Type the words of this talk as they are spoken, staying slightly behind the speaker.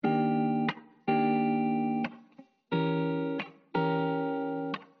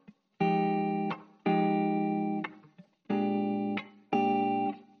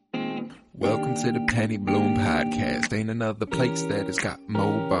Welcome to the Penny Bloom Podcast. Ain't another place that has got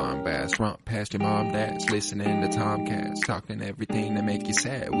more bombast. Romp past your mom, dad's listening to Tomcats. Talking everything that make you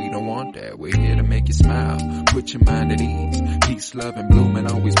sad. We don't want that. We're here to make you smile. Put your mind at ease. Peace, love, and bloom,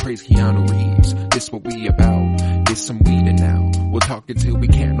 and always praise Keanu Reeves. This what we about. This some weeding now. We'll talk until we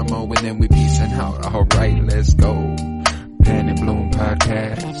can't no more, and then we peacing out. Alright, let's go. Penny Bloom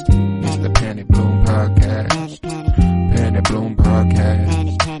Podcast. It's the Penny Bloom Podcast. Penny Bloom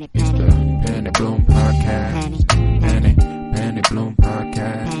Podcast. It's the Penny Bloom Podcast. Penny Bloom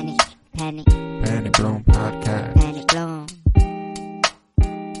Podcast. Penny Bloom Podcast.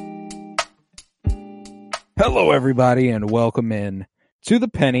 Hello, everybody, and welcome in to the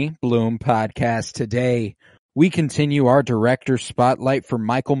Penny Bloom Podcast. Today, we continue our director spotlight for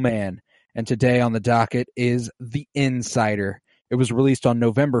Michael Mann, and today on the docket is The Insider. It was released on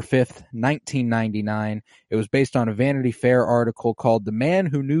November 5th, 1999. It was based on a Vanity Fair article called The Man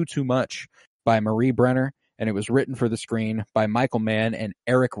Who Knew Too Much by Marie Brenner, and it was written for the screen by Michael Mann and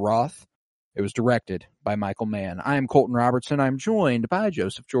Eric Roth. It was directed by Michael Mann. I am Colton Robertson. I'm joined by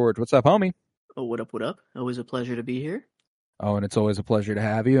Joseph George. What's up, homie? Oh, what up, what up? Always a pleasure to be here. Oh, and it's always a pleasure to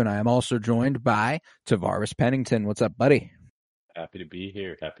have you. And I am also joined by 𝗠𝗶𝗰𝗵𝗵𝗲𝗍 Pennington. What's up, buddy? Happy to be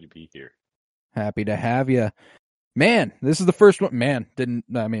here. Happy to have you. Man, this is the first one. It's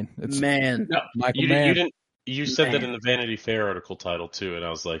No, Michael you Mann. didn't. You said that in the Vanity Fair article title too, and I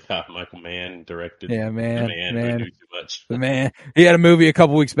was like, Michael Mann directed. Yeah, man, The Man Who Knew Too Much. The Man. He had a movie a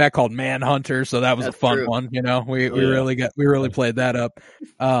couple weeks back called Manhunter, so that was That's a fun true. one. You know, we really played that up.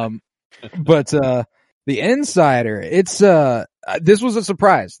 But The Insider, this was a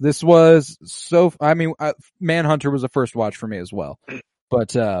surprise. This was Manhunter was a first watch for me as well,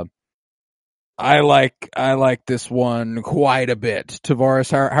 but I like this one quite a bit.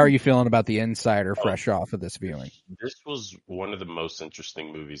 Tavares, how are you feeling about The Insider fresh off of this viewing? This was one of the most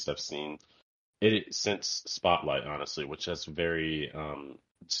interesting movies I've seen since Spotlight, honestly, which has very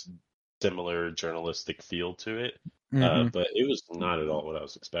similar journalistic feel to it. Mm-hmm. But it was not at all what I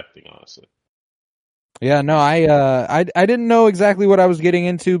was expecting, honestly. Yeah, no, I didn't know exactly what I was getting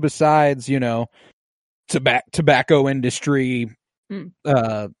into besides, you know, tobacco industry,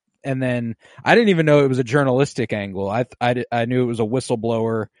 and then I didn't even know it was a journalistic angle. I knew it was a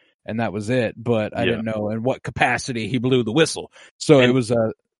whistleblower and that was it, but I didn't know in what capacity he blew the whistle. So I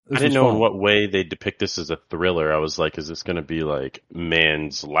didn't know in what way they depict this as a thriller. I was like, is this going to be like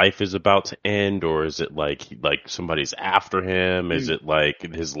Man's life is about to end, or is it like somebody's after him? Is it like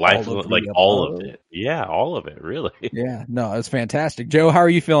his life, all of it? Yeah, all of it, really. Yeah, no, it's fantastic. Joe, how are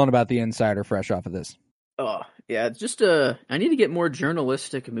you feeling about The Insider fresh off of this? Oh, yeah, it's just I need to get more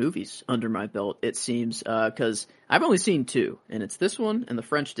journalistic movies under my belt, it seems, because I've only seen two, and it's this one and The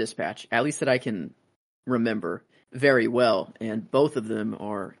French Dispatch, at least that I can remember very well, and both of them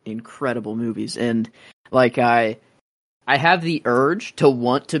are incredible movies. And like I have the urge to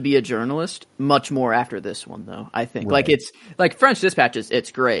want to be a journalist much more after this one, though. I think right. it's like French Dispatch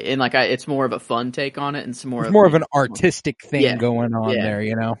it's great, and it's more of a fun take on it, and it's more of an artistic thing going on there,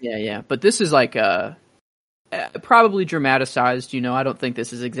 you know. Yeah. But this is like probably dramatized. You know, I don't think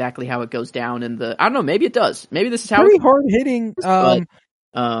this is exactly how it goes down in the. I don't know. Maybe it does. Maybe this is how pretty hard hitting.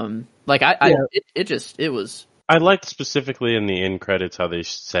 It was. I liked specifically in the end credits how they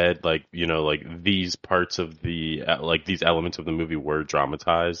said, like, you know, like these parts of the these elements of the movie were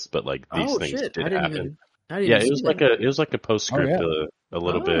dramatized, but like these things did happen. It was like a postscript a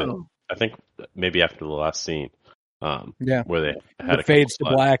little bit. I think maybe after the last scene, where they had it fades to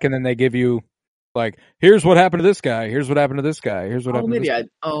black, and then they give you like, here's what happened to this guy. Here's what happened to this guy. Here's what happened.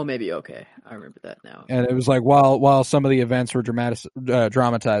 Maybe okay. I remember that now. And it was like while some of the events were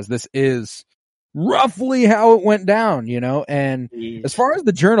dramatized, this is roughly how it went down, you know. And as far as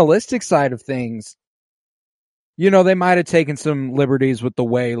the journalistic side of things, you know, they might have taken some liberties with the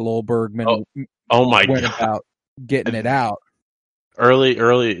way Lowell Bergman went about getting it out. Early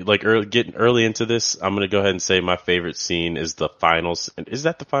into this, I'm going to go ahead and say my favorite scene is the final. Is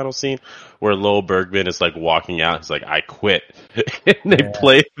that the final scene where Lowell Bergman is like walking out? He's like, I quit. And they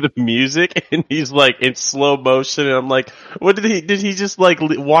play the music and he's like in slow motion. And I'm like, what did he just like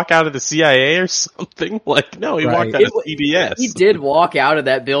walk out of the CIA or something? Like, no, he walked out of CBS. He did walk out of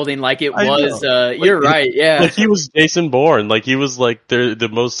that building like it was, you're right. Yeah. Like he was Jason Bourne. Like he was like the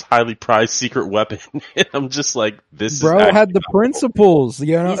most highly prized secret weapon. And I'm just like, bro had the principles,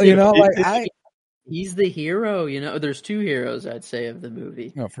 you know, he's the hero, you know. There's two heroes, I'd say, of the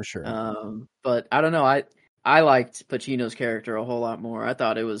movie. Oh, for sure. But I don't know. I liked Pacino's character a whole lot more. I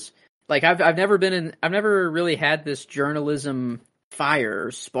thought it was like I've never really had this journalism fire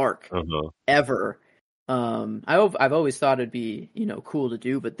or spark ever I've always thought it'd be, cool to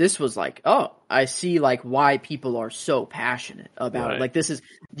do, but this was like, oh, I see like why people are so passionate about it. Like this is,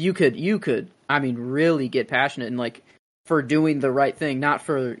 you could, I mean, really get passionate and like for doing the right thing, not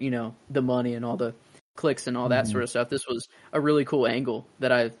for, the money and all the clicks and all that sort of stuff. This was a really cool angle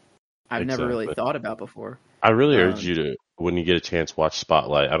that I've never really thought about before. I really urge you to, when you get a chance, watch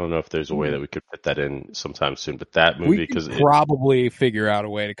Spotlight. I don't know if there's a way that we could fit that in sometime soon, but that movie, because probably figure out a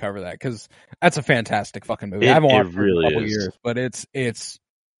way to cover that, because that's a fantastic fucking movie. I haven't watched it in a couple years, but it's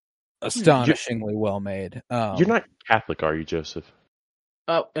astonishingly well made. You're not Catholic, are you, Joseph?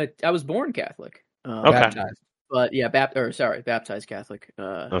 I was born Catholic. Baptized. But yeah, baptized Catholic.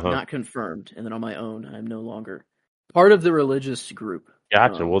 Not confirmed, and then on my own, I'm no longer part of the religious group.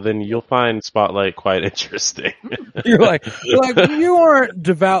 Gotcha. Well, then you'll find Spotlight quite interesting. You're like you aren't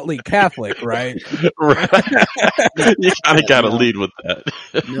devoutly Catholic, right? Right. You kind of got to lead with that.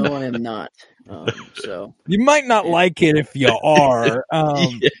 No, I am not. So you might not like it if you are.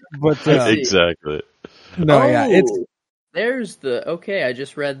 But exactly. No, it's. There's I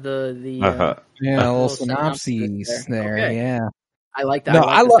just read the little synopses there. Okay. Yeah. I like that. No,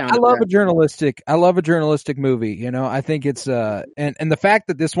 I love a journalistic movie. I think it's and the fact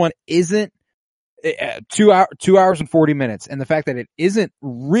that this one isn't 2 hours and 40 minutes, and the fact that it isn't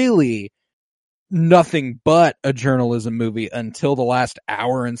really nothing but a journalism movie until the last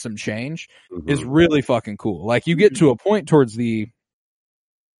hour and some change is really fucking cool. Like you get to a point towards the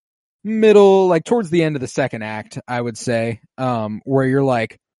middle, like towards the end of the second act, I would say, where you're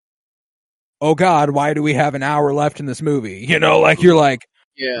like, oh God, why do we have an hour left in this movie? Like you're like,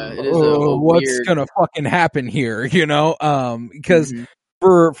 yeah, it is what's weird... gonna fucking happen here? Because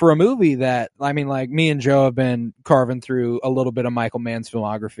for a movie that, I mean, like me and Joe have been carving through a little bit of Michael Mann's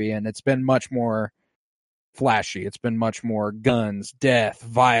filmography, and it's been much more flashy. It's been much more guns, death,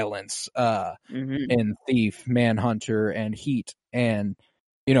 violence, and Thief, Manhunter, and Heat. And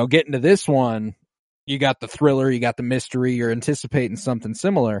getting to this one, you got the thriller, you got the mystery, you're anticipating something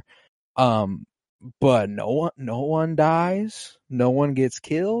similar. But no one dies, no one gets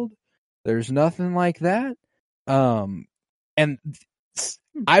killed. There's nothing like that. And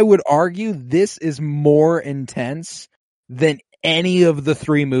I would argue this is more intense than any of the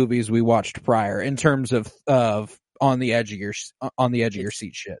three movies we watched prior in terms of on the edge of your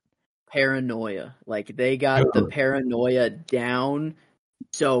seat shit. Paranoia. Like they got the paranoia down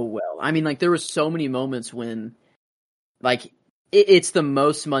so well. I mean, like there were so many moments when like it's the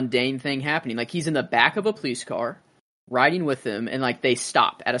most mundane thing happening. Like he's in the back of a police car, riding with them, and like they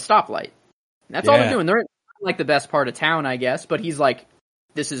stop at a stoplight. That's all they're doing. They're in like the best part of town, I guess. But he's like,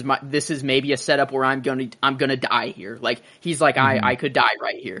 this is maybe a setup where I'm gonna die here. Like he's like, I could die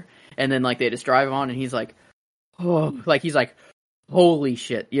right here. And then like they just drive on, and he's like, oh, like he's like, holy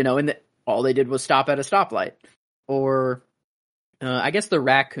shit, And all they did was stop at a stoplight. Or I guess the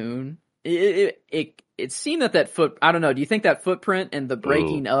raccoon. It seemed that foot. I don't know. Do you think that footprint and the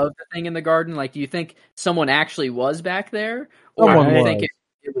breaking of the thing in the garden? Like, do you think someone actually was back there, or do you think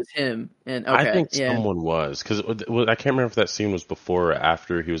it was him? And I think someone was, because I can't remember if that scene was before or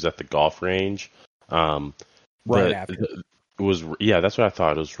after he was at the golf range. Right after. It was, that's what I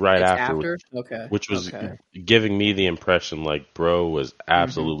thought. It was right after. Which was giving me the impression like bro was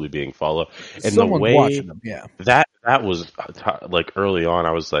absolutely being followed. And someone's the way watching him, that was like early on,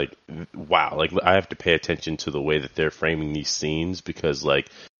 I was like, wow, like I have to pay attention to the way that they're framing these scenes, because like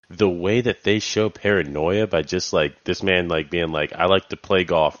the way that they show paranoia by just like this man like being like, I like to play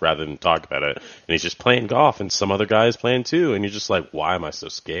golf rather than talk about it, and he's just playing golf and some other guy is playing too, and you're just like, why am I so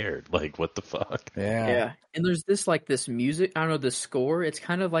scared? Like what the fuck? Yeah. And there's this music, I don't know, the score, it's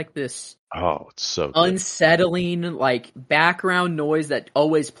kind of like this it's so good. Unsettling like background noise that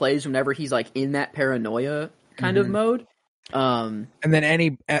always plays whenever he's like in that paranoia kind of mode. And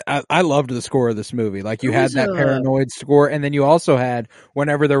then I loved the score of this movie. Like you had that paranoid score, and then you also had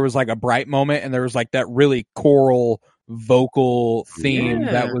whenever there was like a bright moment and there was like that really choral vocal theme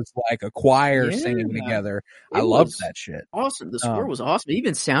that was like a choir singing together. I loved that shit. Awesome. The score was awesome. It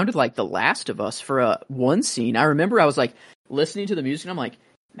even sounded like The Last of Us for one scene. I remember I was like listening to the music and I'm like,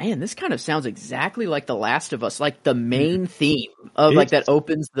 man, this kind of sounds exactly like The Last of Us, like the main theme of like that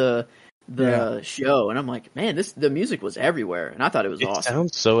opens the show, and I'm like, man, the music was everywhere, and I thought it was awesome. It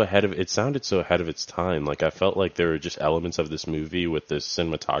sounded so ahead of its time. Like I felt like there were just elements of this movie with the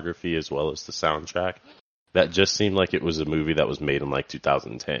cinematography as well as the soundtrack that just seemed like it was a movie that was made in like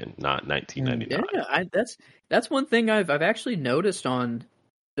 2010, not 1999. Yeah, that's one thing I've actually noticed on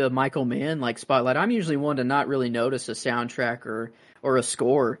the Michael Mann like spotlight. I'm usually one to not really notice a soundtrack or a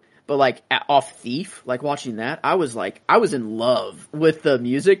score, But like off Thief, like watching that, I was in love with the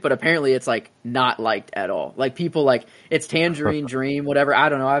music, but apparently it's like not liked at all. Like people like it's Tangerine Dream, whatever. I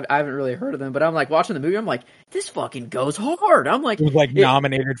don't know. I haven't really heard of them, but I'm like watching the movie. I'm like, this fucking goes hard. I'm like, It was like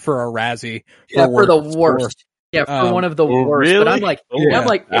nominated for a Razzie. For the worst. Yeah, for one of the worst. Really? But I'm like,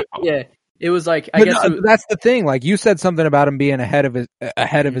 it was like, I guess that's the thing. Like you said something about him being ahead of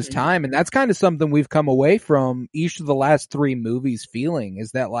his time, and that's kind of something we've come away from each of the last 3 movies feeling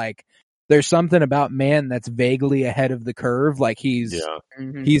is that like there's something about Mann that's vaguely ahead of the curve. Like he's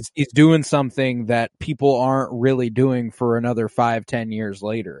doing something that people aren't really doing for another 5-10 years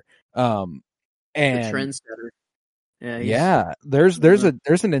later. And the trendsetter. Yeah, there's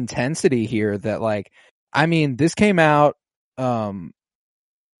an intensity here that like, I mean, this came out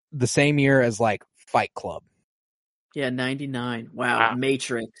the same year as like Fight Club. Yeah, 99. Wow.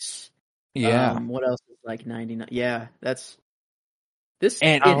 Matrix. Yeah. What else is like 99? Yeah, that's this.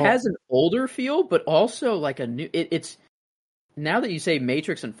 And it has an older feel, but also like a new. It's now that you say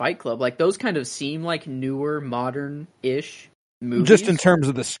Matrix and Fight Club, like those kind of seem like newer, modern-ish movies. Just in terms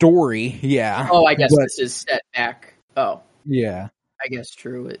of the story, yeah. Oh, I guess this is set back. Oh, yeah. I guess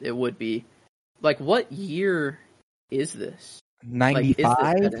true. It would be. Like, what year is this?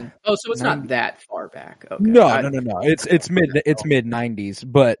 95. Like, oh, so it's not that far back. Okay. No. It's mid 90s,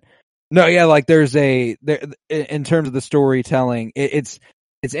 but no, yeah. Like there's in terms of the storytelling, it's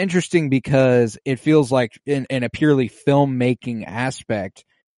interesting because it feels like in a purely filmmaking aspect,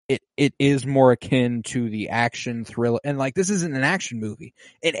 it is more akin to the action thriller, and like this isn't an action movie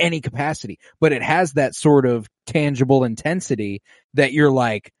in any capacity, but it has that sort of tangible intensity that you're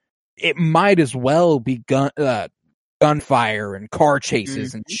like, it might as well be gunfire and car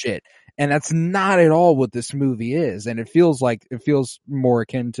chases and shit. And that's not at all what this movie is. And it feels more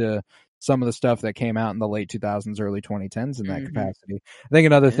akin to some of the stuff that came out in the late 2000s, early 2010s in that capacity. I think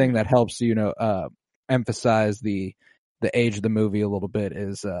another thing that helps, emphasize the age of the movie a little bit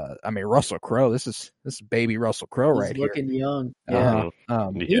is, Russell Crowe. This is baby Russell Crowe right here. Looking young. Yeah.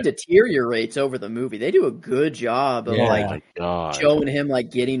 He deteriorates over the movie. They do a good job of showing him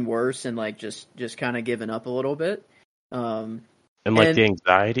like getting worse and like just kind of giving up a little bit. And the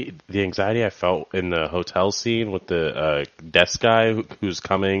anxiety I felt in the hotel scene with the desk guy who's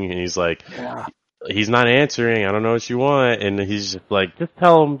coming, and he's like, he's not answering. I don't know what you want, and he's just like, just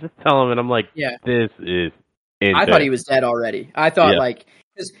tell him. And I'm like, this is intense. I thought he was dead already. I thought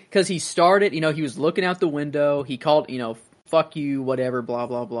because he started, he was looking out the window. He called, fuck you, whatever, blah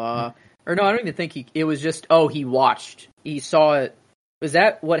blah blah. Or no, I don't even think it was just. Oh, he watched. He saw it. Was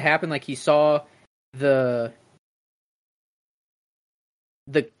that what happened? Like he saw the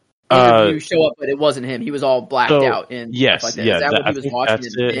interview show up, but it wasn't him. He was all blacked out and stuff like that. Is that what he was watching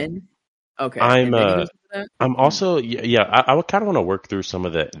it in? Okay. I'm also I would kind of want to work through some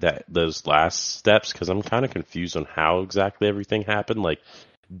of those last steps because I'm kind of confused on how exactly everything happened. Like,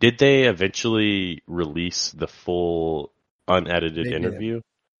 did they eventually release the full unedited interview?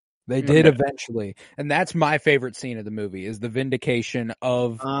 They did eventually, and that's my favorite scene of the movie is the vindication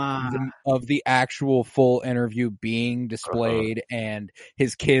of the actual full interview being displayed and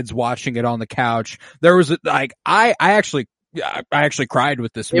his kids watching it on the couch. There was like I actually cried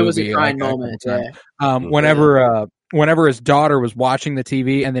with this movie. It was a crying moment. Whenever his daughter was watching the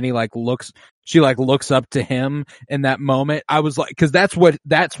TV and then she looks up to him in that moment. I was like, because that's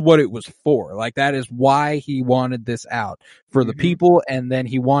what it was for. Like that is why he wanted this out for the people, and then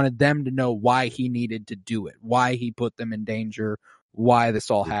he wanted them to know why he needed to do it, why he put them in danger, why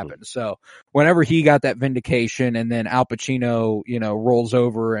this all happened. So whenever he got that vindication, and then Al Pacino, rolls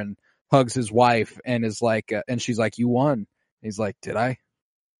over and hugs his wife and is like, and she's like, "You won." He's like, "Did I?"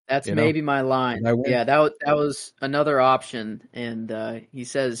 That's maybe my line. Yeah, that was another option. And he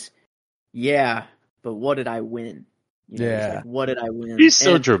says, "Yeah, but what did I win?" Like, what did I win? He's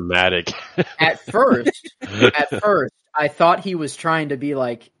so dramatic. At first, I thought he was trying to be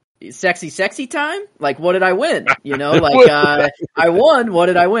like, sexy time? Like, what did I win? I won, what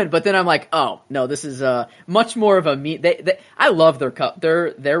did I win? But then I'm like, oh, no, this is much more of a I love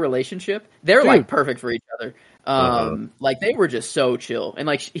their relationship. They're like perfect for each other. Like they were just so chill, and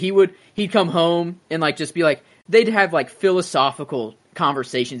like he'd come home and like just be like, they'd have like philosophical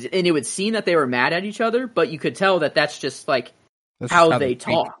conversations, and it would seem that they were mad at each other, but you could tell that that's just like how they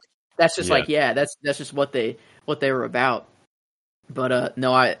talk. That's just that's just what they were about. But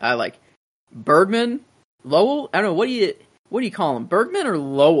no, I like Bergman, Lowell. I don't know, what do you call him? Bergman or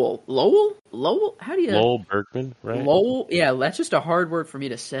Lowell? Lowell? How do you Lowell Bergman, right? Lowell, yeah, that's just a hard word for me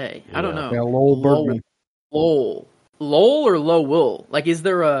to say. I don't know. Yeah, Lowell Bergman. Lowell or Lowell? Like, is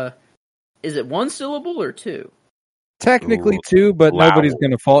it one syllable or two? Technically Ooh, too, but wow. nobody's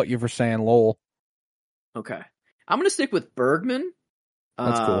going to fault you for saying lol. Okay. I'm going to stick with Bergman.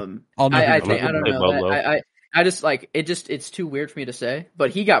 That's cool. I'll know I who think, you're I don't talking know. about. I just like, it's too weird for me to say,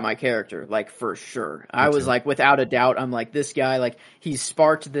 but he got my character, like, for sure. I was too. like, without a doubt, I'm like, this guy, like, he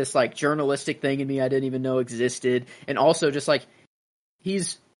sparked this, like, journalistic thing in me I didn't even know existed. And also just like,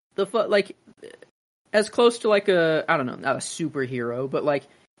 he's like, as close to like I don't know, not a superhero, but like,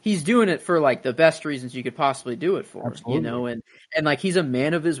 he's doing it for like the best reasons you could possibly do it for, Absolutely. you know, and like, he's a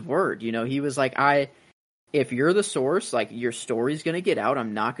man of his word, you know, he was like, if you're the source, like, your story's going to get out.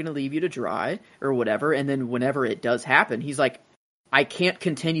 I'm not going to leave you to dry or whatever. And then whenever it does happen, he's like, I can't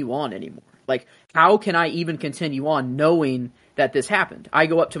continue on anymore. Like, how can I even continue on knowing that this happened? I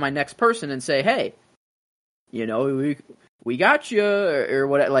go up to my next person and say, hey, you know, we got you or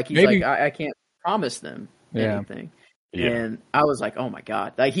whatever. Like, he's Maybe. like, I can't promise them anything. Yeah. And I was like, oh my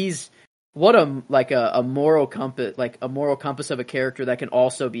God, like, he's what a moral compass, like a moral compass of a character that can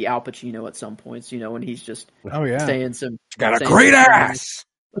also be Al Pacino at some points, you know, when he's just saying some got a great ass.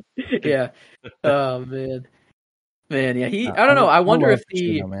 yeah. Oh man, yeah. I don't know. I wonder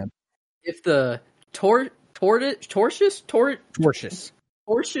if the tortious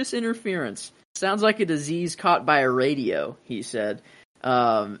interference sounds like a disease caught by a radio. He said,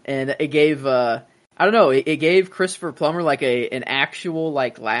 and it gave I don't know. It gave Christopher Plummer like an actual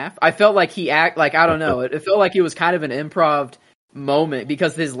like laugh. I felt like I don't know. It felt like it was kind of an improv moment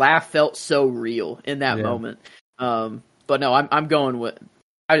because his laugh felt so real in that moment. But no, I'm going with.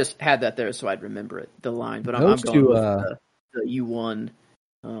 I just had that there so I'd remember it, the line. But I'm going with the "You won."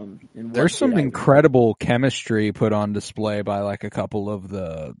 There's some incredible chemistry put on display by like a couple of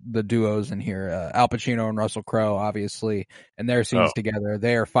the duos in here. Al Pacino and Russell Crowe, obviously, and their scenes together.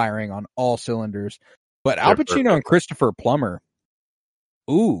 They are firing on all cylinders. But Al Pacino and Christopher Plummer,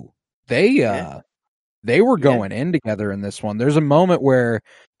 they were going in together in this one. There's a moment where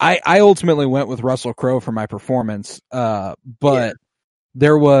I ultimately went with Russell Crowe for my performance, but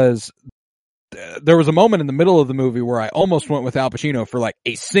there was a moment in the middle of the movie where I almost went with Al Pacino for like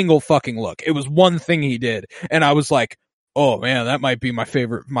a single fucking look. It was one thing he did, and I was like, "Oh man, that might be my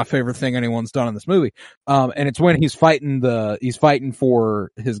favorite thing anyone's done in this movie." And it's when he's fighting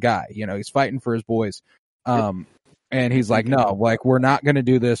for his guy, you know, he's fighting for his boys. And he's like, "No, like we're not gonna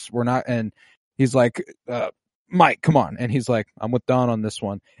do this. We're not." And he's like, "Mike, come on." And he's like, "I'm with Don on this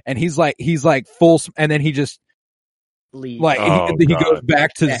one." And he's like full, and then he just leaves. Like he goes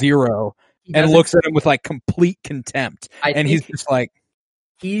back to zero. And looks at him with like complete contempt. And he's just like,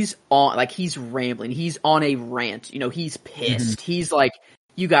 he's rambling. He's on a rant. You know, he's pissed. Mm-hmm. He's like,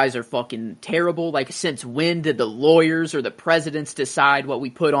 you guys are fucking terrible. Like, since when did the lawyers or the presidents decide what we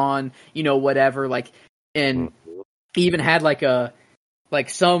put on, you know, whatever. Like, and he even had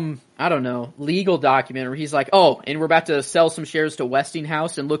some, I don't know, legal document where he's like, oh, and we're about to sell some shares to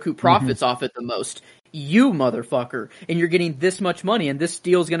Westinghouse and look who profits off it the most. You motherfucker, and you're getting this much money, and this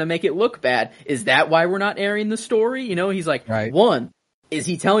deal's gonna make it look bad. Is that why we're not airing the story? You know, he's like, one, is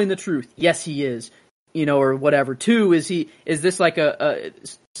he telling the truth? Yes, he is. You know, or whatever. Two, is this like a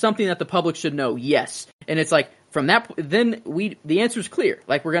something that the public should know? Yes. And it's like, from that, then the answer's clear.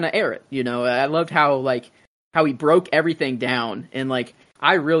 Like, we're gonna air it. You know, I loved how he broke everything down, and like,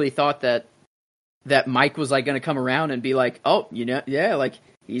 I really thought that Mike was like gonna come around and be like, oh, you know, yeah, like,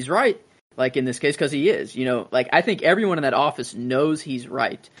 he's right. Like, in this case, because he is, you know, like, I think everyone in that office knows he's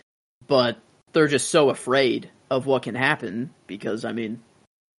right, but they're just so afraid of what can happen because, I mean,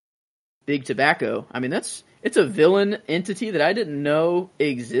 Big Tobacco, I mean, it's a villain entity that I didn't know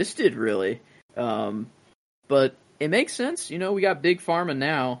existed, really. But it makes sense. You know, we got Big Pharma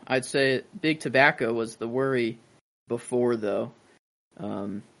now. I'd say Big Tobacco was the worry before, though.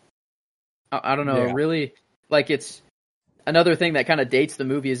 I don't know, really, like, it's another thing that kind of dates the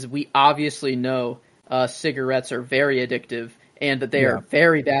movie is we obviously know cigarettes are very addictive and that they are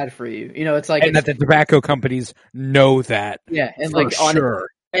very bad for you. You know, it's like... And that the tobacco companies know that. Yeah, and like on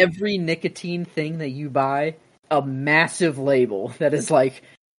every nicotine thing that you buy, a massive label that is like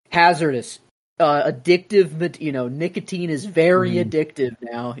hazardous, addictive, you know, nicotine is very addictive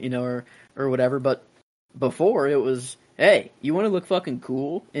now, you know, or whatever. But before it was, hey, you want to look fucking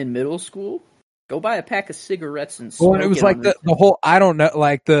cool in middle school? Go buy a pack of cigarettes and smoke. Well, it was like the whole, I don't know,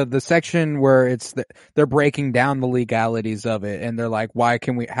 like the section where they're breaking down the legalities of it, and they're like, how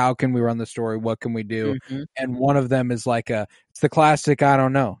can we run the story? What can we do? Mm-hmm. And one of them is like it's the classic, I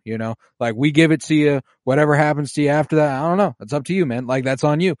don't know, you know, like, we give it to you, whatever happens to you after that, I don't know. It's up to you, man. Like, that's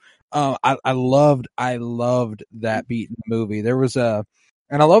on you. I loved that beat in the movie. There was and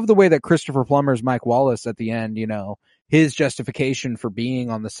I love the way that Christopher Plummer's Mike Wallace at the end, you know, his justification for being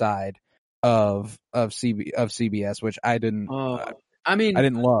on the side CBS, which I didn't. I mean, I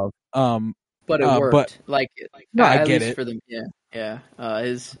didn't love. But it worked. No, I at get least it. for them. Yeah. I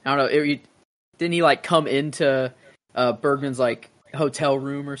don't know. Didn't he like come into Bergman's like hotel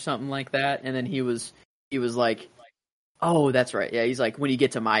room or something like that? And then he was like, oh, that's right. Yeah, he's like, when you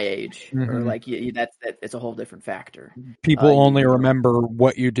get to my age, or like that's it's a whole different factor. People only remember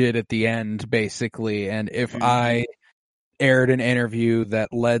what you did at the end, basically. And if I aired an interview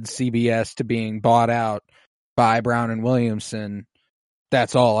that led CBS to being bought out by Brown and Williamson,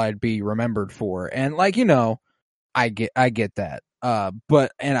 that's all I'd be remembered for. And like, I get that.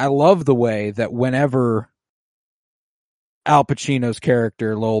 But I love the way that whenever Al Pacino's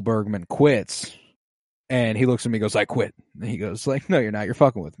character, Lowell Bergman, quits, and he looks at me and goes, I quit. And he goes like, no, you're not. You're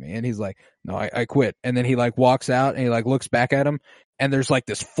fucking with me. And he's like, no, I quit. And then he like walks out and he like looks back at him, and there's like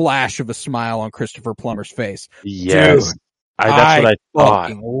this flash of a smile on Christopher Plummer's face. Yes. Dude, that's what I thought.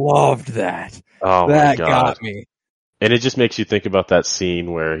 Fucking loved that. Oh that my God. Got me. And it just makes you think about that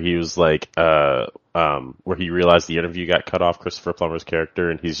scene where he was like, where he realized the interview got cut off, Christopher Plummer's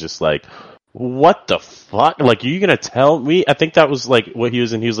character, and he's just like, what the fuck? Like, are you gonna tell me? I think that was like what he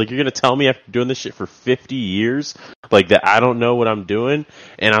was in. He was like, you're gonna tell me after doing this shit for 50 years, like that I don't know what I'm doing?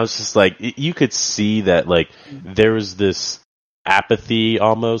 And I was just like, you could see that like there was this apathy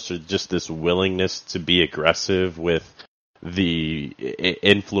almost, or just this willingness to be aggressive with the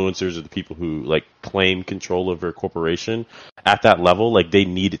influencers or the people who like claim control over a corporation at that level. Like they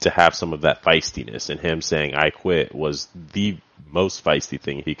needed to have some of that feistiness, and him saying I quit was the most feisty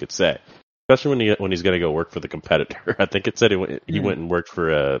thing he could say, especially when he's going to go work for the competitor. I think it said he went and worked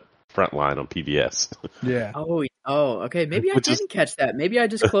for a Frontline on PBS. Yeah. Oh, okay. Maybe I didn't catch that. Maybe I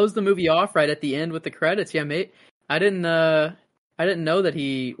just closed the movie off right at the end with the credits. Yeah, mate. I didn't know that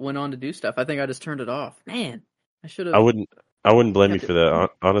he went on to do stuff. I think I just turned it off. Man, I should have. I wouldn't blame you for that.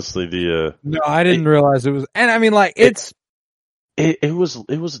 Honestly, no, I didn't realize it was. And I mean, like it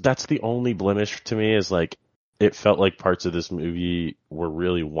was. That's the only blemish to me, is like it felt like parts of this movie were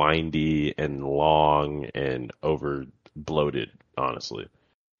really windy and long and over bloated. Honestly.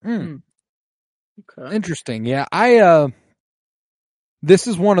 Okay. Interesting. Yeah, this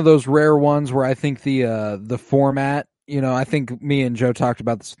is one of those rare ones where I think the format. I think me and Joe talked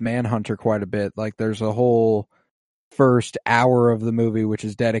about this with Manhunter quite a bit. Like, there's a whole first hour of the movie which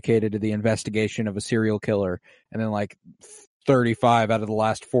is dedicated to the investigation of a serial killer, and then like 35 out of the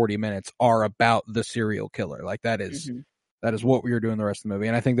last 40 minutes are about the serial killer. Like that is what we were doing the rest of the movie.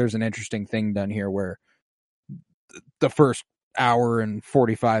 And I think there's an interesting thing done here where the first hour and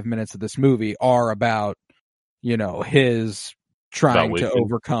 45 minutes of this movie are about his trying to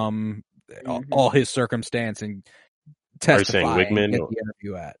overcome all his circumstance and testifying at the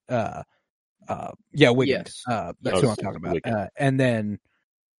interview at Wigand. Yes. That's who I'm talking about. And then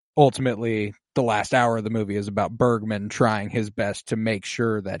ultimately the last hour of the movie is about Bergman trying his best to make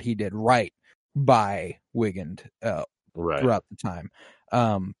sure that he did right by Wigand throughout the time.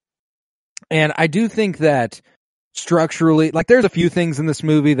 And I do think that structurally, like, there's a few things in this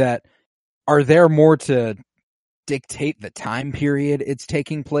movie that are there more to dictate the time period it's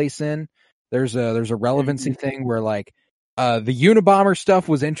taking place in. There's a relevancy thing where like the Unabomber stuff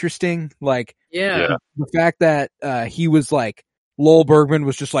was interesting. Like, the fact that he was like, Lowell Bergman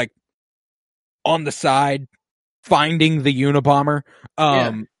was just like on the side finding the Unabomber.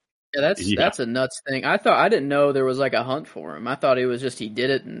 That's a nuts thing. I didn't know there was like a hunt for him. I thought it was just he did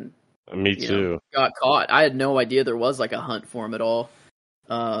it and me too got caught. I had no idea there was like a hunt for him at all.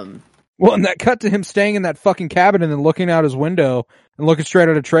 Well, and that cut to him staying in that fucking cabin and then looking out his window and looking straight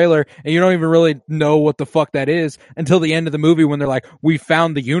at a trailer, and you don't even really know what the fuck that is until the end of the movie when they're like, we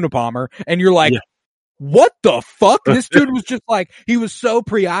found the Unabomber, and you're like, what the fuck? This dude was just like, he was so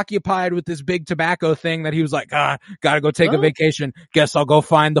preoccupied with this big tobacco thing that he was like, gotta go take a vacation. Guess I'll go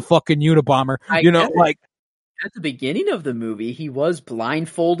find the fucking Unabomber. Like, at the beginning of the movie, he was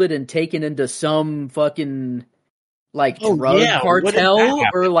blindfolded and taken into some fucking like drug cartel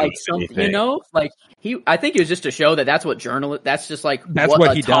or like something, like I think it was just to show that that's what that's just like that's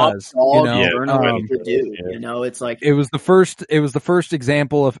what he does, journalist to do. It's like it was the first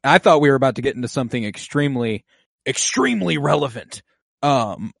example of, I thought we were about to get into something extremely relevant.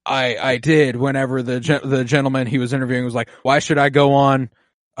 I did whenever the gentleman he was interviewing was like, why should I go on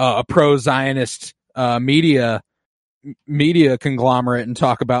a pro-Zionist media conglomerate and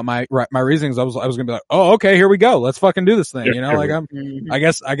talk about my reasonings? I was gonna be like, oh, okay, here we go, let's fucking do this thing. Like I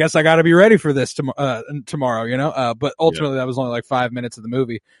guess I gotta be ready for this tomorrow. But ultimately that was only like 5 minutes of the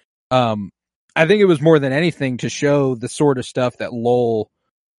movie. I think it was more than anything to show the sort of stuff that Lowell,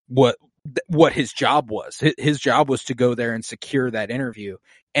 what his job was. His job was to go there and secure that interview.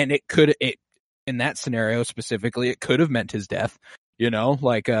 and in that scenario specifically, it could have meant his death.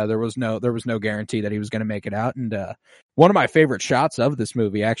 Like there was no guarantee that he was going to make it out. And one of my favorite shots of this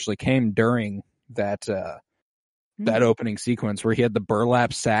movie actually came during that opening sequence where he had the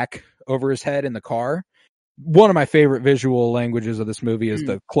burlap sack over his head in the car. One of my favorite visual languages of this movie is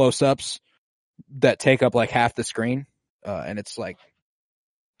the close-ups that take up like half the screen, and it's like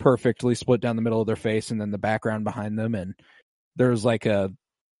perfectly split down the middle of their face, and then the background behind them, and there's like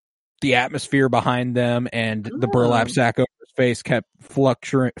the atmosphere behind them, and the burlap sack over his face kept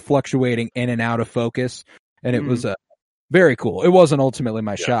fluctuating in and out of focus, and it was very cool. It wasn't ultimately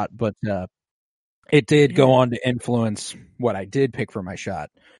my shot, but it did go on to influence what I did pick for my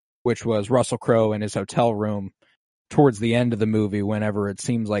shot, which was Russell Crowe in his hotel room towards the end of the movie, whenever it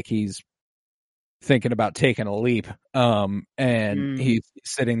seems like he's thinking about taking a leap, and he's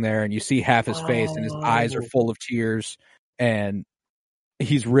sitting there, and you see half his face, and his eyes are full of tears, and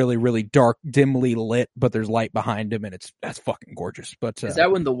he's really, really dark, dimly lit, but there's light behind him, and that's fucking gorgeous. But is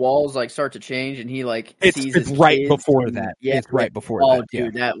that when the walls like start to change and he like sees it's his right kids before that? Yeah, it's right before that. Oh,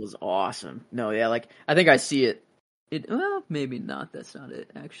 dude, that was awesome. No, yeah, like I think I see it. Well, maybe not. That's not it.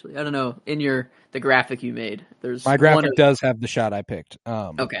 Actually, I don't know. In the graphic you made, there's my graphic does have the shot I picked.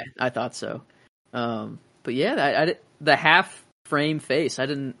 Okay, I thought so. But yeah, the half frame face, I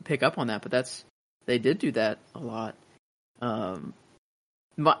didn't pick up on that, but they did do that a lot. I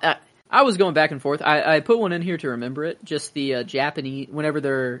was going back and forth. I put one in here to remember it. Just the Japanese, whenever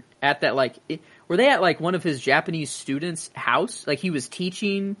they're at that, were they at like one of his Japanese students' house? Like he was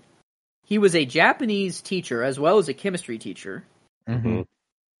teaching. He was a Japanese teacher as well as a chemistry teacher. Mm-hmm.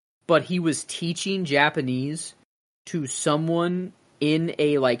 But he was teaching Japanese to someone in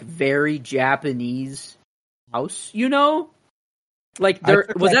a like very Japanese house, Like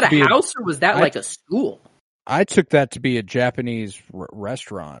was that a house or was that like a school? I took that to be a Japanese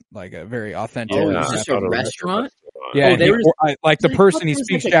restaurant, like a very authentic. Oh, it's just a restaurant? Yeah, like the person he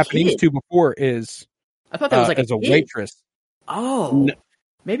speaks Japanese to before is. I thought that was like a waitress. Oh,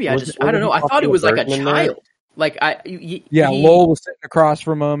 maybe I don't know. I thought it was like a child. Like Lowell was sitting across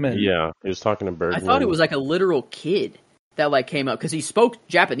from him, and he was talking to Bergman. I thought it was like a literal kid that like came up because he spoke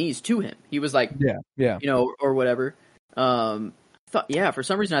Japanese to him. He was like, or whatever. For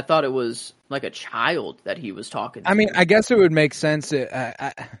some reason I thought it was like a child that he was talking to. I mean, I guess it would make sense. It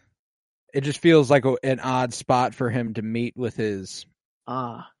just feels like an odd spot for him to meet with his.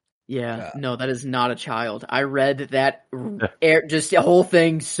 No, that is not a child. I read that just the whole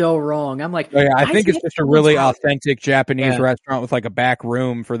thing so wrong. I'm like, I think it's just a really authentic Japanese restaurant with like a back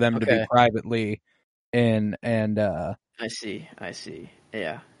room for them to be privately in, and I see,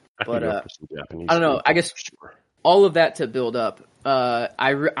 yeah, but I don't know. I guess all of that to build up.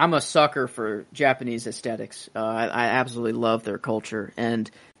 I'm a sucker for Japanese aesthetics. I absolutely love their culture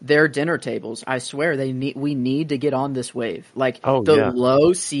and their dinner tables. I swear we need to get on this wave. Like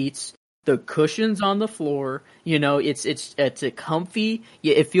low seats, the cushions on the floor. It's a comfy.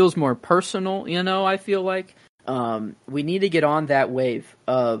 It feels more personal. I feel like we need to get on that wave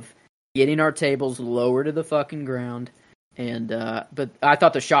of getting our tables lower to the fucking ground. And but I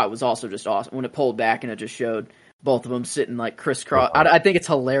thought the shot was also just awesome when it pulled back and it just showed both of them sitting like crisscross. I think it's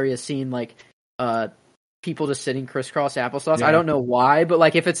hilarious seeing like people just sitting crisscross applesauce. Yeah. I don't know why, but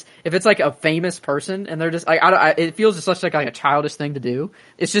like if it's like a famous person and they're just like it feels just such like a childish thing to do.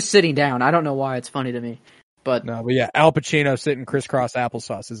 It's just sitting down. I don't know why it's funny to me. But Al Pacino sitting crisscross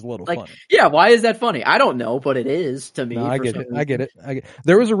applesauce is a little funny. Yeah, why is that funny? I don't know, but it is to me. No, I get it.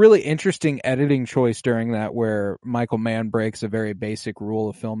 There was a really interesting editing choice during that where Michael Mann breaks a very basic rule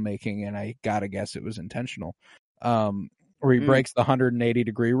of filmmaking, and I gotta guess it was intentional. Where he breaks the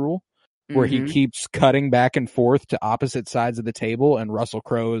 180-degree rule, where he keeps cutting back and forth to opposite sides of the table, and Russell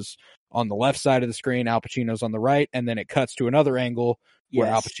Crowe's on the left side of the screen, Al Pacino's on the right, and then it cuts to another angle where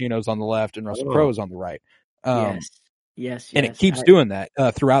Al Pacino's on the left and Russell Crowe's on the right. Yes. And it keeps doing that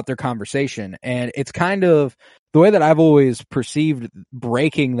throughout their conversation. And it's kind of the way that I've always perceived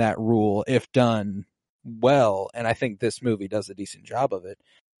breaking that rule, if done well, and I think this movie does a decent job of it,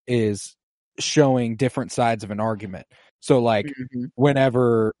 is showing different sides of an argument. So like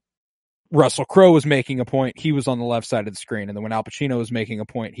whenever Russell Crowe was making a point, he was on the left side of the screen, and then when Al Pacino was making a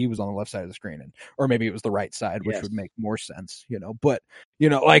point, he was on the left side of the screen, or maybe it was the right side, which would make more sense, but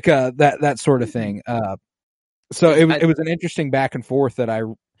like that sort of thing. So it was an interesting back and forth that I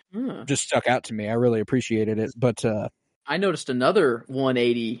just stuck out to me. I really appreciated it, but I noticed another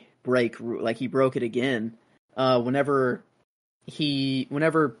 180 break, like he broke it again. Whenever he's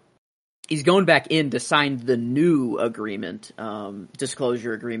going back in to sign the new agreement,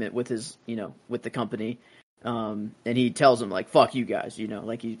 disclosure agreement with his, with the company. And he tells him, like, fuck you guys, you know,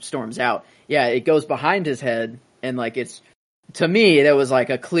 like he storms out. Yeah, it goes behind his head, and like it's, to me, that was like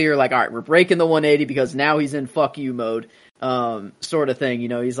a clear, like, all right, we're breaking the 180 because now he's in fuck you mode, sort of thing, you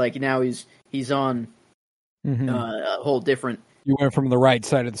know, he's like, now he's on a whole different. You went from the right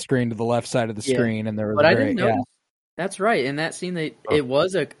side of the screen to the left side of the screen, and there was but I great, didn't notice. That's right. In that scene, it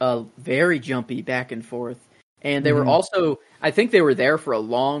was a very jumpy back and forth. And they were also, I think they were there for a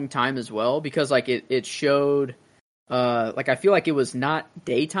long time as well, because like it showed, like I feel like it was not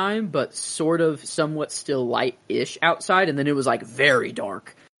daytime, but sort of somewhat still light-ish outside, and then it was like very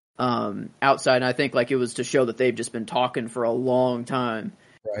dark outside. And I think like it was to show that they've just been talking for a long time.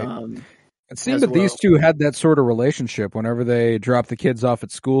 Right. It seemed that these two had that sort of relationship whenever they drop the kids off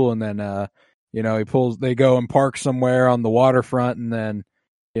at school, and then you know, they go and park somewhere on the waterfront, and then,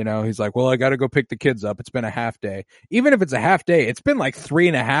 you know, he's like, well, I got to go pick the kids up. It's been a half day. Even if it's a half day, it's been like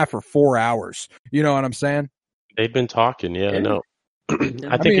 3.5 or 4 hours. You know what I'm saying? They've been talking. Yeah, no.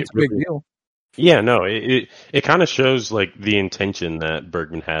 I think it's a big deal. Yeah, no, it kind of shows like the intention that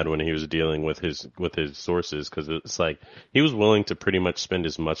Bergman had when he was dealing with his sources, because it's like he was willing to pretty much spend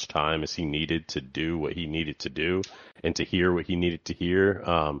as much time as he needed to do what he needed to do and to hear what he needed to hear,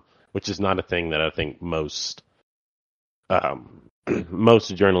 which is not a thing that I think most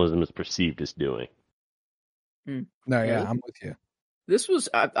journalism is perceived as doing. No, yeah, I'm with you. This was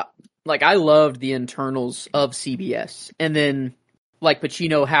like, I loved the internals of CBS, and then like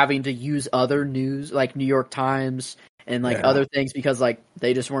Pacino having to use other news like New York Times and like other things because like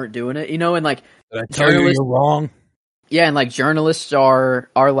they just weren't doing it, you know, and like did I tell you you're wrong? Yeah, and like journalists are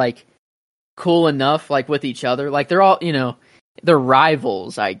like cool enough like with each other, like they're all, you know, they're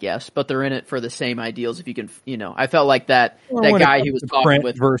rivals, I guess, but they're in it for the same ideals. If you can, you know, I felt like that guy he was talking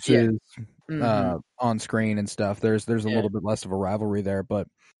with versus on screen and stuff. There's a little bit less of a rivalry there, but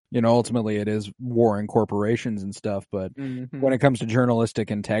you know, ultimately it is warring corporations and stuff. But when it comes to journalistic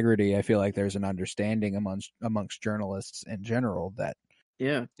integrity, I feel like there's an understanding amongst journalists in general that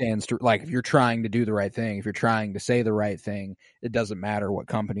stands to, like, if you're trying to do the right thing, if you're trying to say the right thing, it doesn't matter what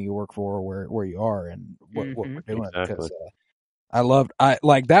company you work for or where you are and what we're doing. Exactly. Because I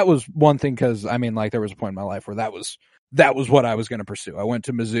like that was one thing, because I mean, like, there was a point in my life where that was what I was going to pursue. I went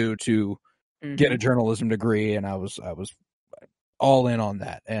to Mizzou to get a journalism degree, and I was all in on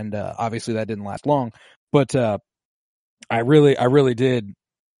that. And obviously that didn't last long, but I really did.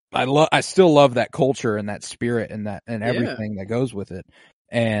 I still love that culture and that spirit and that and everything that goes with it.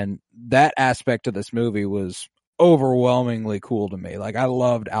 And that aspect of this movie was overwhelmingly cool to me. Like, I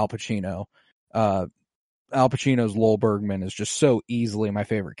loved Al Pacino. Al Pacino's Lowell Bergman is just so easily my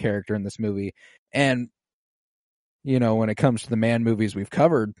favorite character in this movie. And, you know, when it comes to the Mann movies we've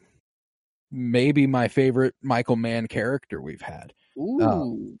covered, maybe my favorite Michael Mann character we've had.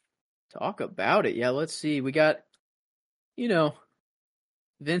 Ooh, talk about it. Yeah, let's see. We got, you know,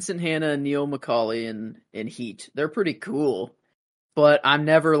 Vincent Hanna and Neil McCauley in Heat. They're pretty cool, but I'm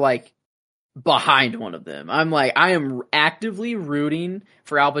never like behind one of them. I'm like, I am actively rooting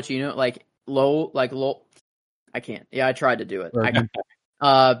for Al Pacino. Like Lowell. I can't. Yeah, I tried to do it.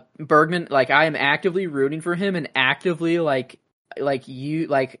 Bergman. Like, I am actively rooting for him and actively like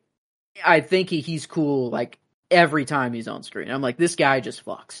I think he's cool, like, every time he's on screen. I'm like, this guy just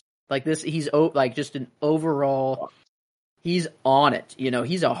fucks. Like, this, he's like just an overall, he's on it. You know,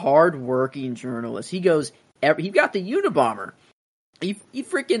 he's a hard-working journalist. He got the Unabomber. He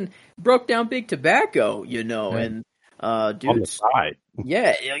freaking broke down Big Tobacco, you know, and dude, on the side.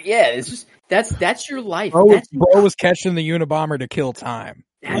 Yeah. It's just that's your life. Bro was catching the Unabomber to kill time.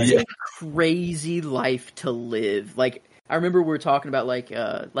 That's a crazy life to live. Like, I remember we were talking about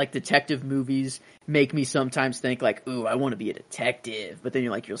like detective movies make me sometimes think like, ooh, I want to be a detective. But then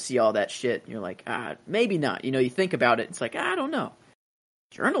you'll see all that shit and you're like, maybe not. You know, you think about it, it's like, I don't know.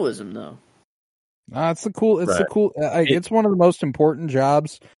 Journalism though. It's one of the most important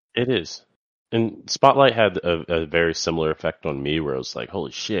jobs. It is. And Spotlight had a very similar effect on me, where I was like,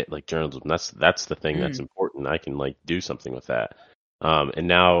 holy shit, like, journalism, that's the thing that's important. I can like do something with that. And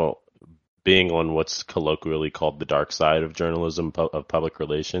now, being on what's colloquially called the dark side of journalism, of public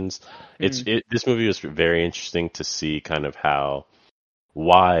relations, this movie was very interesting to see kind of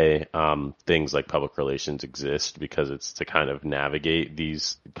why things like public relations exist, because it's to kind of navigate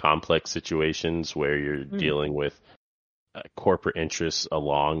these complex situations where you're dealing with corporate interests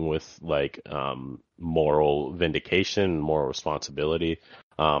along with like moral vindication, moral responsibility.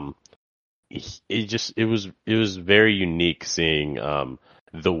 It was very unique seeing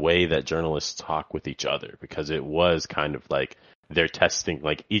the way that journalists talk with each other, because it was kind of like they're testing,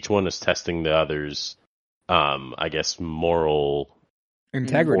 like each one is testing the other's, I guess, moral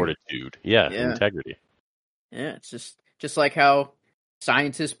integrity, fortitude. Yeah, integrity. Yeah, it's just like how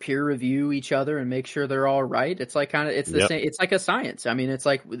scientists peer review each other and make sure they're all right. It's like it's the same. It's like a science. I mean, it's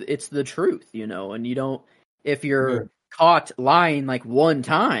like it's the truth, and you don't, if you're caught lying like one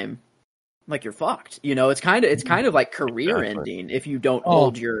time, like you're fucked. It's kind of like career ending if you don't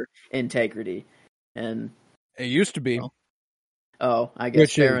hold your integrity. And it used to be. Oh, I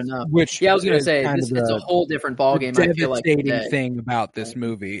guess fair enough. I was gonna say it's a whole different ballgame. I feel like the devastating thing about this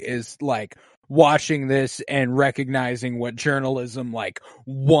movie is like watching this and recognizing what journalism like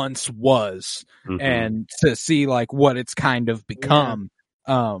once was, and to see like what it's kind of become.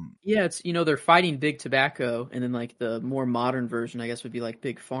 It's they're fighting big tobacco, and then like the more modern version, I guess, would be like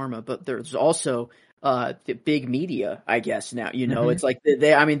big pharma. But there's also the big media, I guess now. It's like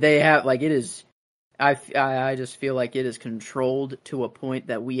they have like it is. I just feel like it is controlled to a point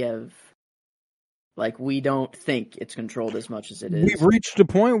that we don't think it's controlled as much as it is. We've reached a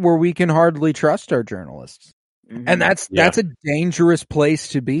point where we can hardly trust our journalists. And that's a dangerous place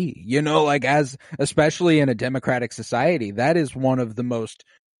to be, like especially in a democratic society, that is one of the most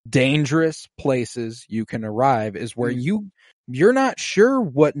dangerous places you can arrive, is where you're not sure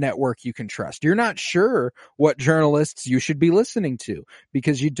what network you can trust. You're not sure what journalists you should be listening to,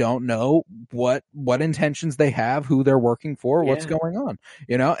 because you don't know what intentions they have, who they're working for, what's going on,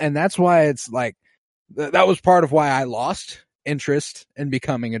 and that's why it's like, that was part of why I lost interest in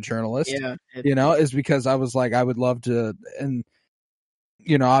becoming a journalist, is because I was like, I would love to, and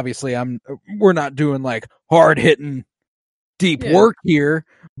obviously we're not doing like hard hitting deep work here,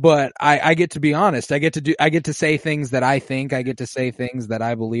 but I get to be honest. I get to say things that I think, I get to say things that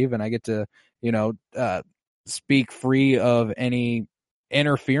I believe, and I get to, speak free of any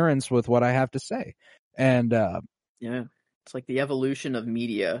interference with what I have to say. And it's like the evolution of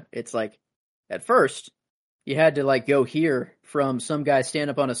media. It's like, at first you had to like go hear from some guy stand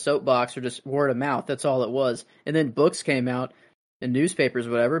up on a soapbox, or just word of mouth. That's all it was. And then books came out and newspapers,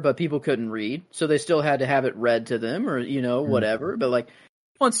 whatever, but people couldn't read, so they still had to have it read to them, or whatever. But like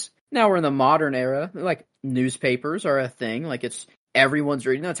now we're in the modern era, like newspapers are a thing. Like everyone's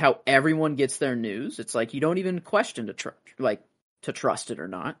reading. That's how everyone gets their news. It's like you don't even question to trust it or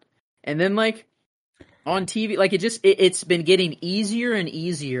not. And then like on TV, like it's been getting easier and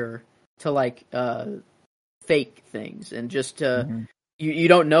easier to like fake things, and just to you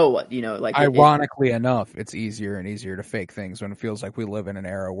don't know what like. Ironically enough, it's easier and easier to fake things when it feels like we live in an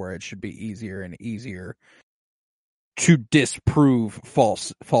era where it should be easier and to disprove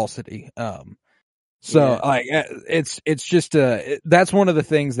falsity. Like it's just that's one of the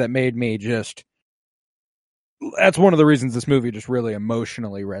things that made me just. That's one of the reasons this movie just really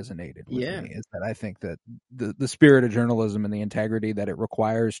emotionally resonated with me, is that I think that the spirit of journalism and the integrity that it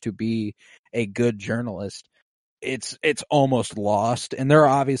requires to be a good journalist, it's almost lost. And there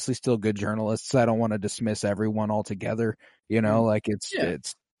are obviously still good journalists. I don't want to dismiss everyone altogether, like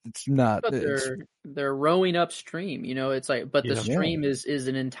it's not, but they're rowing upstream, it's like, but the stream is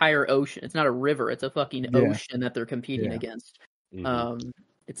an entire ocean. It's not a river. It's a fucking ocean that they're competing against.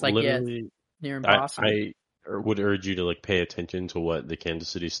 It's like, literally, near impossible. I would urge you to like pay attention to what the Kansas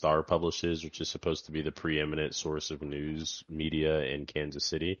City Star publishes, which is supposed to be the preeminent source of news media in Kansas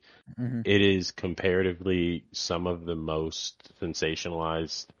City. It is comparatively some of the most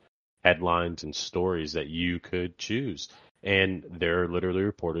sensationalized headlines and stories that you could choose. And there are literally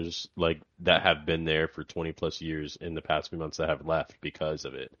reporters like that have been there for 20 plus years in the past few months that have left because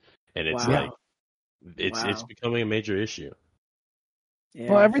of it. And it's it's becoming a major issue. Yeah,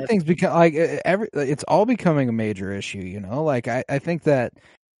 well, everything's become like it's all becoming a major issue, Like I think that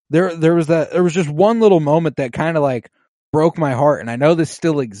there was just one little moment that kind of like broke my heart, and I know this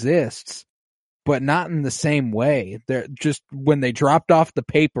still exists, but not in the same way. They're just when they dropped off the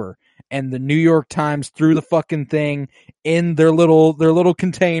paper and the New York Times threw the fucking thing in their little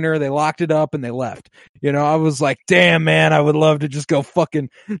container, they locked it up and they left. I was like, damn, man, I would love to just go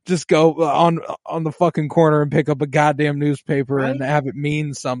on the fucking corner and pick up a goddamn newspaper and have it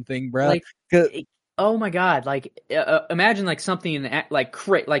mean something, bro. Like, oh my God. Like, imagine like something like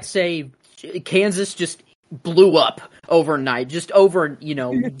say Kansas just blew up overnight, just over,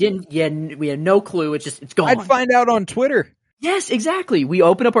 we had no clue. It's gone. I'd find out on Twitter. Yes, exactly. We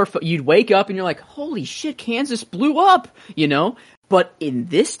open up you'd wake up and you're like, holy shit, Kansas blew up, But in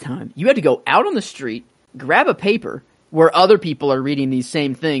this time, you had to go out on the street, grab a paper where other people are reading these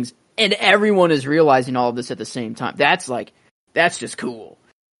same things, and everyone is realizing all of this at the same time. That's just cool.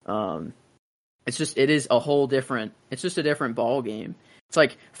 It's just a different ball game. It's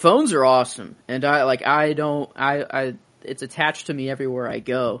like phones are awesome, and it's attached to me everywhere I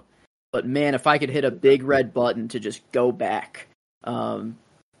go. But man, if I could hit a big red button to just go back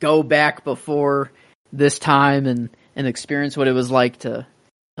before this time and experience what it was like to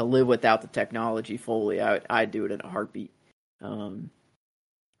live without the technology fully, I'd do it in a heartbeat.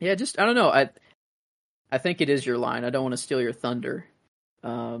 Yeah, just I don't know. I think it is your line. I don't want to steal your thunder.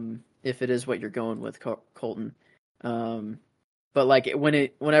 If it is what you're going with, Colton. But like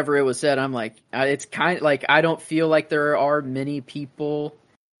whenever it was said, I'm like, it's kind of like I don't feel like there are many people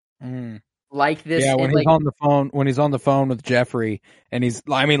like this. Yeah, when he's on the phone with Jeffrey, and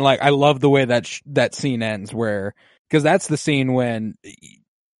I love the way that scene ends, where because that's the scene when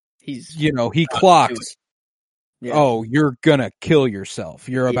he clocks. Yeah. Oh, you're gonna kill yourself.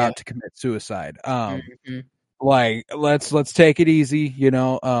 You're about to commit suicide. Like let's take it easy.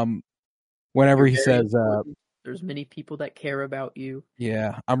 Whenever he says, "There's many people that care about you."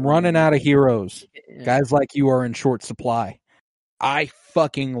 Yeah, I'm running out of heroes. Guys like you are in short supply. I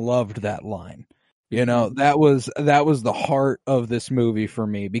fucking loved that line. That was the heart of this movie for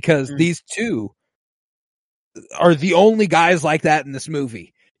me, because these two are the only guys like that in this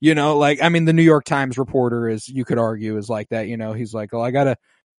movie. The New York Times reporter you could argue is like that. He's like, oh, I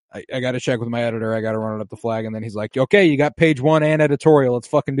gotta check with my editor. I gotta run it up the flag. And then he's like, okay, you got page 1 and editorial. Let's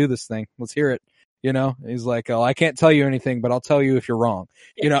fucking do this thing. Let's hear it. He's like, oh, I can't tell you anything, but I'll tell you if you're wrong.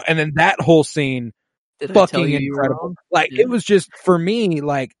 And then that whole scene, fucking incredible. It was just, for me,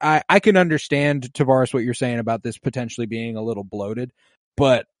 like, I can understand, Tavares, what you're saying about this potentially being a little bloated,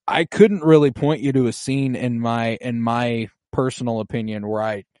 but I couldn't really point you to a scene in my personal opinion where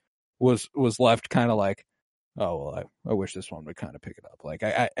I was left kind of like, oh, well, I wish this one would kind of pick it up. Like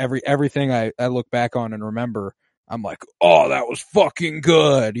everything I look back on and remember, I'm like, oh, that was fucking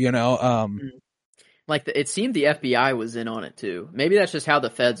good. It seemed the FBI was in on it too. Maybe that's just how the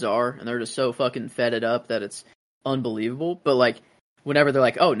feds are, and they're just so fucking fed up that it's unbelievable. But like, whenever they're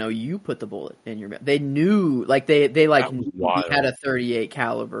like, "Oh no, you put the bullet in your mouth," they knew, like they knew he had a .38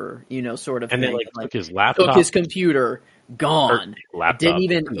 caliber, sort of and thing. And they took his laptop, took his computer, gone. Didn't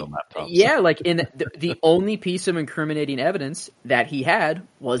even. Yeah, like in the only piece of incriminating evidence that he had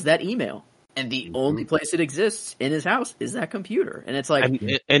was that email. And the only place it exists in his house is that computer. And it's like...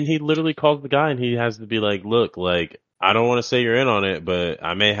 And he literally calls the guy and he has to be like, look, like, I don't want to say you're in on it, but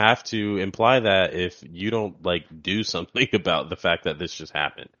I may have to imply that if you don't, like, do something about the fact that this just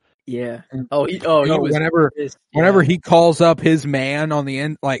happened. Yeah. Whenever he calls up his man on the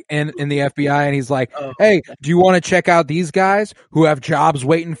end, like in the FBI, and he's like, hey, do you want to check out these guys who have jobs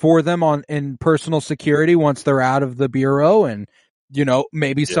waiting for them in personal security once they're out of the bureau? And...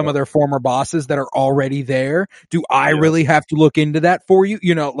 maybe some of their former bosses that are already there. Do I really have to look into that for you?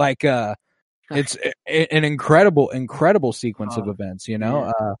 It's an incredible sequence of events,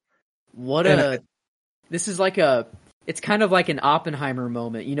 this is like it's kind of like an Oppenheimer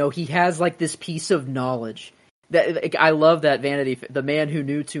moment. He has like this piece of knowledge that I love that Vanity, the man who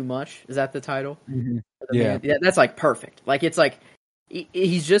knew too much. Is that the title? Mm-hmm. Yeah, that's like perfect. Like, it's like,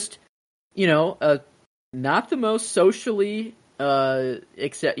 he's just, not the most socially,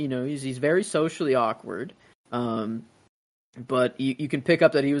 except he's very socially awkward, but you can pick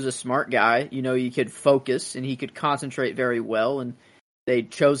up that he was a smart guy. He could focus and he could concentrate very well, and they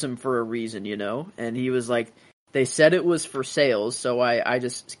chose him for a reason. And he was like, they said it was for sales, so I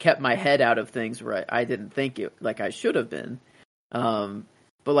just kept my head out of things where I didn't think it like I should have been. But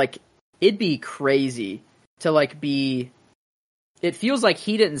like, it'd be crazy to like be. It feels like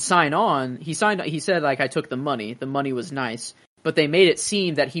he didn't sign on. He said like, I took the money. The money was nice. But they made it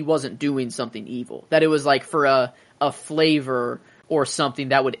seem that he wasn't doing something evil. That it was like for a flavor or something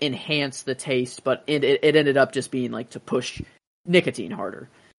that would enhance the taste, but it ended up just being like to push nicotine harder,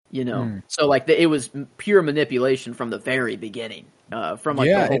 So like it was pure manipulation from the very beginning.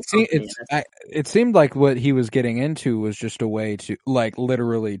 It seemed like what he was getting into was just a way to like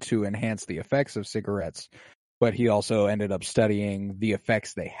literally to enhance the effects of cigarettes, but he also ended up studying the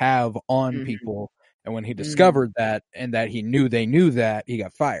effects they have on people. And when he discovered that, and that he knew they knew that, he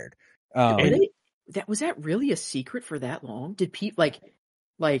got fired. Was that really a secret for that long? Did people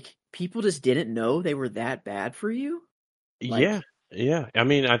like people just didn't know they were that bad for you? Yeah. I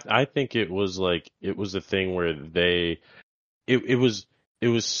mean, I think it was a thing where it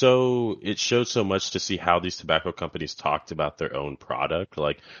showed so much to see how these tobacco companies talked about their own product,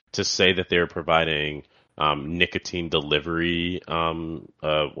 like to say that they were providing nicotine delivery.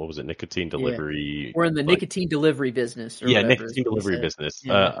 What was it? Nicotine delivery. Yeah. We're in the nicotine delivery business. Nicotine delivery business.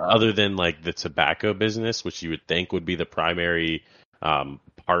 Yeah. Other than like the tobacco business, which you would think would be the primary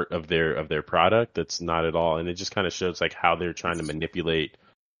part of their product, that's not at all. And it just kind of shows like how they're trying to manipulate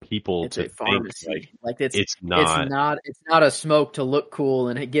people to think like it's not a smoke to look cool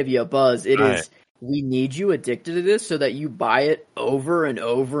and give you a buzz. It is we need you addicted to this so that you buy it over and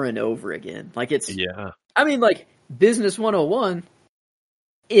over and over again. Like it's, I mean, like business 101,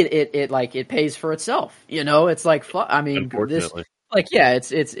 it pays for itself. You know, it's like, I mean, this, like, yeah,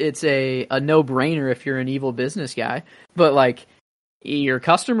 it's a no brainer if you're an evil business guy, but like your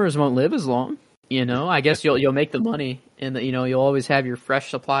customers won't live as long. You know, I guess you'll make the money, and you know you'll always have your fresh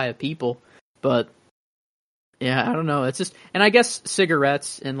supply of people, but. Yeah, I don't know. It's just, and I guess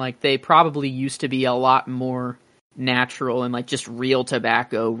cigarettes and like they probably used to be a lot more natural and like just real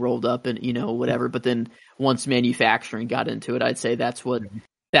tobacco rolled up and you know whatever. But then once manufacturing got into it, I'd say that's what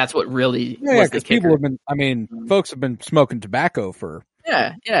really was the kicker. People have been. I mean, folks have been smoking tobacco for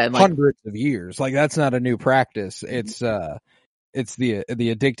and like, hundreds of years. Like that's not a new practice. It's the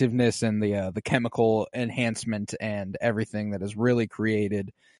addictiveness and the chemical enhancement and everything that has really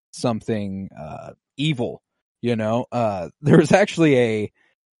created something evil. You know, there was actually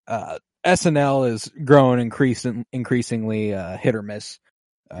SNL is growing increasingly hit or miss,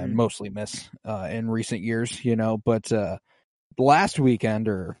 mostly miss in recent years. You know, but last weekend,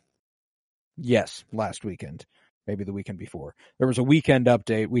 maybe the weekend before, there was a weekend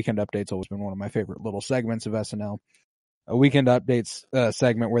update. Weekend update's always been one of my favorite little segments of SNL. A weekend updates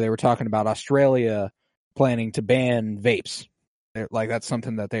segment where they were talking about Australia planning to ban vapes. Like that's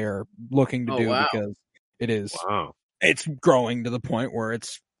something that they are looking to do because. It is. Wow. It's growing to the point where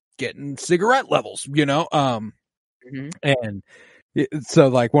it's getting cigarette levels, you know? And so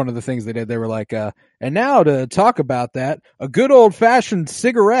like one of the things they did, they were like, and now to talk about that, a good old fashioned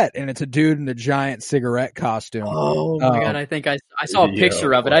cigarette. And it's a dude in a giant cigarette costume. Oh my God. I think I saw a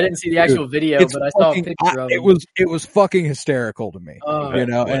picture of it. I didn't see the actual video, but I saw a picture of it. It was fucking hysterical to me, you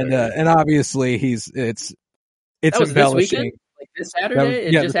know? And obviously it's embellishing. Like this Saturday?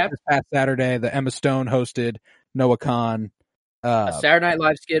 Just happened? This past Saturday, the Emma Stone hosted Noah Khan. A Saturday Night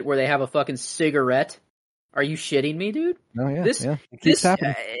Live skit where they have a fucking cigarette. Are you shitting me, dude? Oh, yeah. This keeps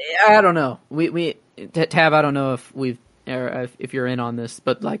happening. I don't know. Tab, I don't know if you're in on this,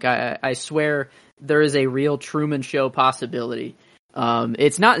 but like I swear there is a real Truman Show possibility.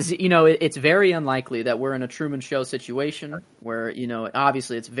 It's not, you know, it's very unlikely that we're in a Truman Show situation where, you know,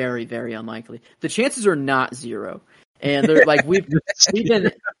 obviously it's very, very unlikely. The chances are not zero. And they're like we've been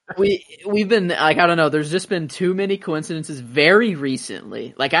like I don't know. There's just been too many coincidences very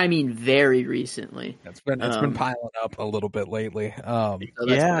recently. Like I mean, very recently. It's been piling up a little bit lately. So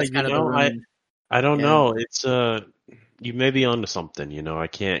that's kind of I don't know. It's you may be onto something. You know, I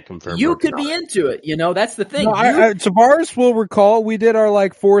can't confirm. You could be into it. You know, that's the thing. No, Tavares will recall we did our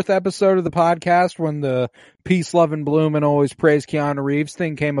like 4th episode of the podcast when the peace, love, and bloom and always praise Keanu Reeves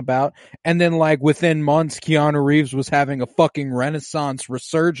thing came about, and then like within months, Keanu Reeves was having a fucking renaissance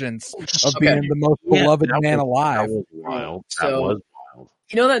resurgence of being the most beloved man alive. That was wild.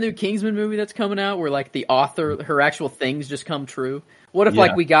 You know that new Kingsman movie that's coming out where like the author, her actual things just come true? What if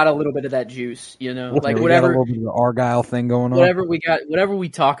like we got a little bit of that juice, you know? Like whatever, a little bit of the Argyle thing going on. Whatever we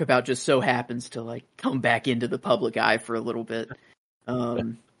talk about just so happens to like come back into the public eye for a little bit. But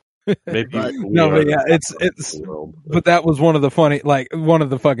that was one of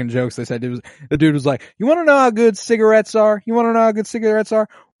the fucking jokes they said. The dude was like, "You want to know how good cigarettes are? You want to know how good cigarettes are?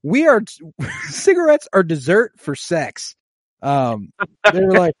 Cigarettes are dessert for sex." They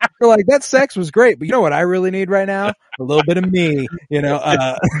were like, that sex was great, but you know what I really need right now? A little bit of me, you know.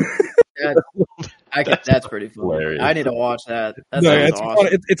 That's pretty funny. Hilarious. I need to watch that.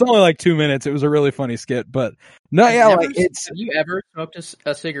 Awesome. It's only like 2 minutes. It was a really funny skit, but have you ever smoked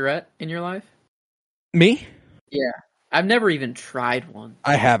a cigarette in your life? Me? Yeah, I've never even tried one.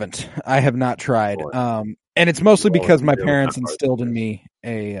 I haven't. I have not tried. And it's mostly because my parents instilled in me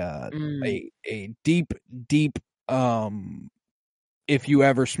a deep if you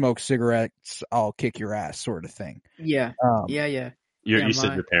ever smoke cigarettes, I'll kick your ass sort of thing. Yeah. You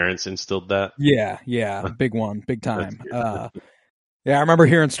said your parents instilled that? Yeah. Big one, big time. I remember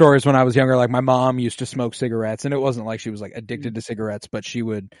hearing stories when I was younger, like my mom used to smoke cigarettes, and it wasn't like she was like addicted to cigarettes, but she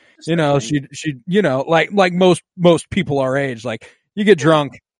would, you know, she'd like most people our age, like you get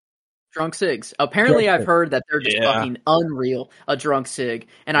drunk. Drunk cigs. Apparently, I've heard that they're just fucking unreal. A drunk cig,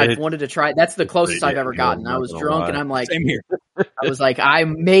 and I wanted to try. That's the closest I've ever gotten. I was drunk, and I'm like, same here. I was like, I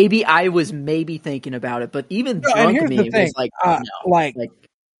was maybe thinking about it, but even drunk me was like,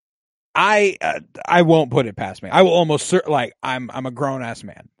 I won't put it past me. I will almost I'm a grown ass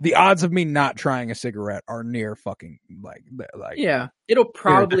man. The odds of me not trying a cigarette are near fucking like yeah. It'll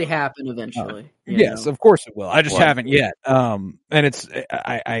probably happen eventually. Yes, of course it will. I just haven't yet. And it's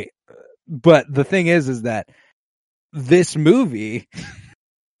but the thing is that this movie,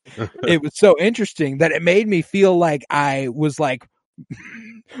 it was so interesting that it made me feel like I was like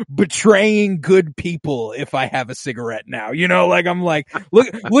betraying good people if I have a cigarette now. You know, like I'm like, look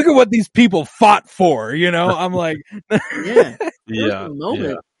at what these people fought for. You know, I'm like, yeah, there was a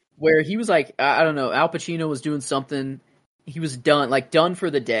moment where he was like, I don't know, Al Pacino was doing something. He was done for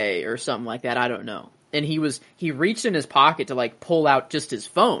the day or something like that. I don't know. And he reached in his pocket to like pull out just his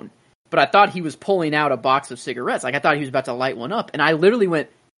phone, but I thought he was pulling out a box of cigarettes. Like I thought he was about to light one up, and I literally went,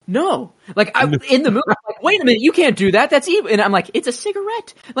 no. Like in the movie, I'm like, wait a minute, you can't do that. That's evil. And I'm like, it's a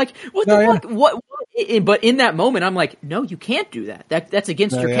cigarette. Like what the fuck? What? But in that moment, I'm like, no, you can't do that. That's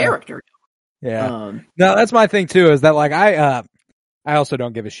against your character. Yeah. No, that's my thing too. Is that like I also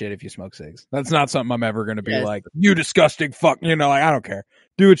don't give a shit if you smoke cigs. That's not something I'm ever going to be like, you disgusting fuck. You know, like I don't care.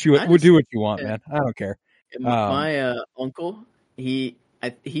 Do what you want, man. I don't care. My uncle, he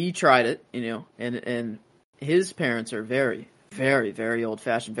tried it, you know, and his parents are very, very, very old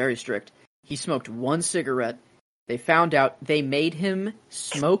fashioned, very strict. He smoked one cigarette. They found out they made him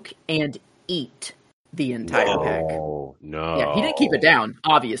smoke and eat the entire pack. No. Yeah, he didn't keep it down,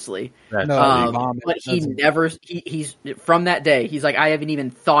 obviously. But he's from that day, he's like, I haven't even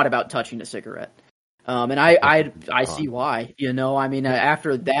thought about touching a cigarette. And I see why, you know, I mean,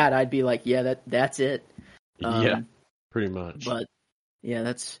 after that, I'd be like, yeah, that's it. Pretty much. But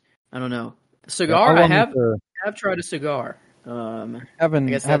yeah, I don't know. Cigar, I have tried a cigar.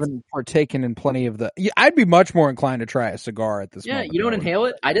 Haven't partaken in plenty of the. Yeah, I'd be much more inclined to try a cigar at this moment. Yeah, you don't inhale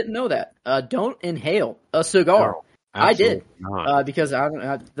it? I didn't know that. Don't inhale a cigar. No, I did. Because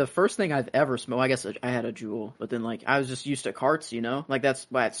the first thing I've ever smoked, I guess I had a Juul, but then like I was just used to carts, you know? Like that's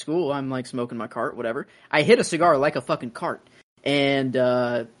why at school I'm like smoking my cart, whatever. I hit a cigar like a fucking cart. And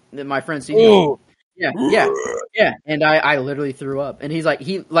my friend seen me. Yeah. And I literally threw up. And he's like,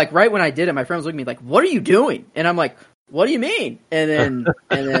 right when I did it, my friend was looking at me like, what are you doing? And I'm like, what do you mean? And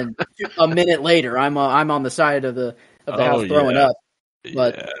then a minute later, I'm on the side of the house throwing up.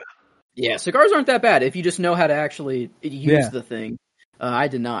 But yeah, cigars aren't that bad if you just know how to actually use the thing. I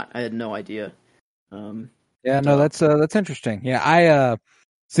did not. I had no idea. That's interesting. Yeah, I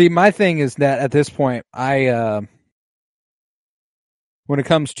see. My thing is that at this point, when it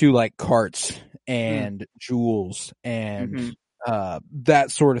comes to like carts and Juuls and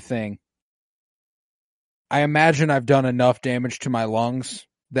that sort of thing, I imagine I've done enough damage to my lungs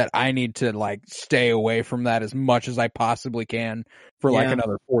that I need to like stay away from that as much as I possibly can for like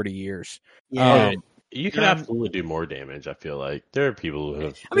another 40 years. Yeah. You can absolutely do more damage, I feel like. There are people who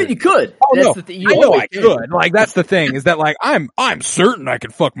have... I mean, you could. Oh, no. I know I could. Like, that's the thing, is that, like, I'm certain I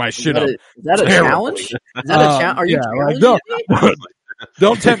can fuck my shit up. Is that a challenge? Is that a challenge? Are you challenging me?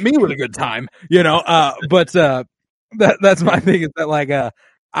 Don't tempt me with a good time, you know? But that's my thing, is that, like,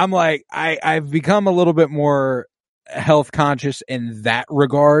 I'm like, I've become a little bit more health conscious in that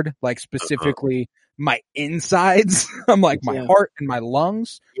regard, like, specifically my insides. I'm like, my heart and my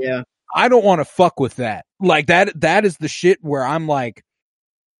lungs. Yeah. I don't want to fuck with that. Like that is the shit where I'm like,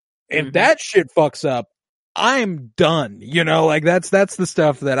 if that shit fucks up, I'm done. You know, like that's the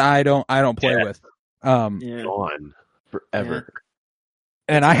stuff that I don't play with. Gone forever.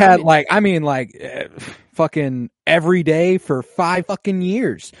 Yeah. And I had fucking every day for 5 fucking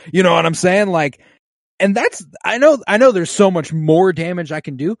years. You know what I'm saying? Like, and that's, I know there's so much more damage I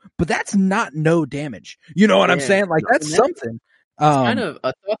can do, but that's not no damage. You know what I'm saying? Like that's something. Kind of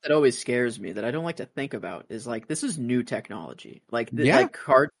a thought that always scares me that I don't like to think about is like, this is new technology. Like, like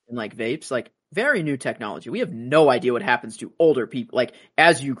carts and like vapes, like very new technology. We have no idea what happens to older people. Like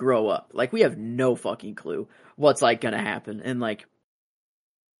as you grow up, like we have no fucking clue what's like going to happen. And like,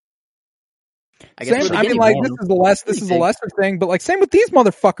 I guess this is the lesser thing, but like same with these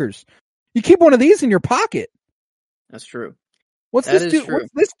motherfuckers. You keep one of these in your pocket. That's true. What's this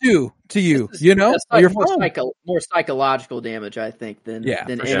do to you? You know, your more psychological damage, I think, than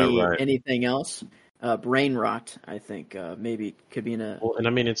anything else. Brain rot, I think, maybe could be in a. Well, and I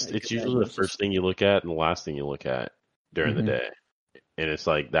mean, it's usually the first thing you look at and the last thing you look at during the day, and it's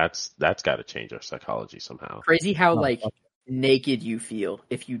like that's got to change our psychology somehow. Crazy how like naked you feel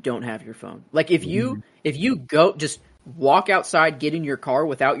if you don't have your phone. Like if you go just walk outside, get in your car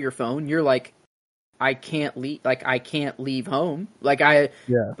without your phone, you're like, I can't leave. Like I can't leave home. Like I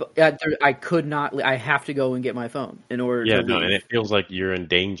could not. I have to go and get my phone in order. to leave. And it feels like you're in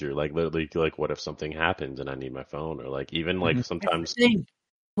danger. Like literally, like what if something happens and I need my phone, or like even like sometimes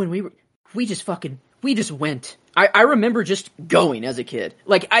when we just went. I remember just going as a kid.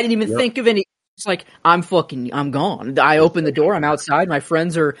 Like I didn't even think of any. It's like I'm gone. I open the door. I'm outside. My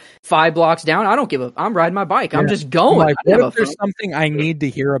friends are 5 blocks down. I don't give a. I'm riding my bike. I'm just going. Like, what if there's something I need to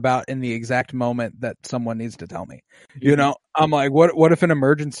hear about in the exact moment that someone needs to tell me? You know, I'm like, what if an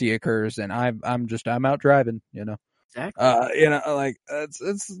emergency occurs and I'm out driving? You know. Exactly. You know, like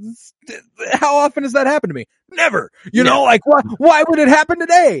it's how often does that happen to me? Never. You know, like why would it happen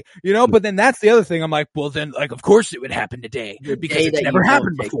today? You know, but then that's the other thing. I'm like, well, then like of course it would happen today because it's never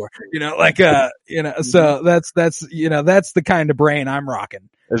happened before. You know, like you know, so that's you know that's the kind of brain I'm rocking.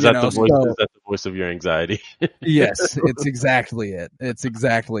 Is that the voice? Is that the voice of your anxiety? Yes, it's exactly it. It's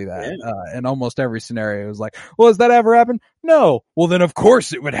exactly that. In almost every scenario, it was like, well, has that ever happened? No. Well, then of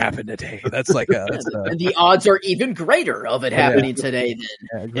course it would happen today. That's like and the odds are even greater of it happening today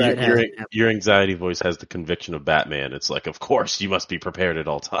than your anxiety voice has the conviction of Batman. It's like, of course, you must be prepared at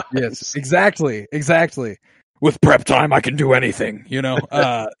all times. Yes, exactly. With prep time, I can do anything. You know.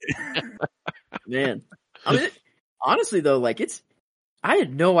 Man, I mean, honestly though, like I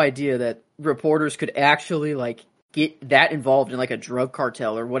had no idea that reporters could actually like get that involved in like a drug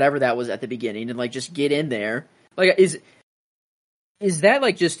cartel or whatever that was at the beginning and like just get in there. Like is that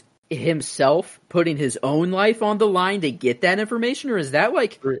like just himself putting his own life on the line to get that information, or is that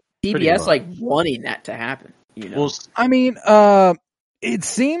like CBS like wanting that to happen? You know? Well, I mean, it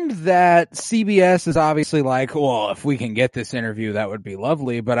seemed that CBS is obviously like, well, if we can get this interview, that would be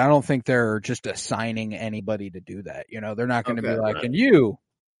lovely, but I don't think they're just assigning anybody to do that. You know, they're not going to be like, and you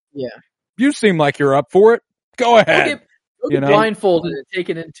seem like you're up for it. Go ahead. Get blindfolded and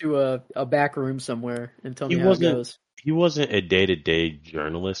taken into a back room somewhere and tell me how it goes. He wasn't a day-to-day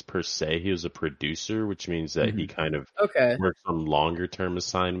journalist per se. He was a producer, which means that he kind of worked on longer-term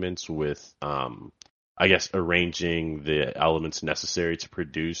assignments with, I guess, arranging the elements necessary to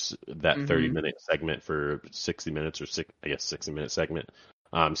produce that 30-minute segment for 60 minutes or 60-minute segment.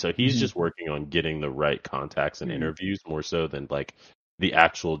 So he's just working on getting the right contacts and interviews more so than like the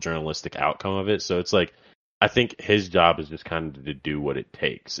actual journalistic outcome of it. So it's like, I think his job is just kind of to do what it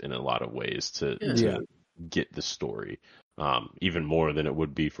takes in a lot of ways to get the story. Even more than it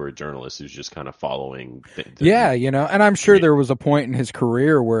would be for a journalist who's just kind of following. You know, and I'm sure there was a point in his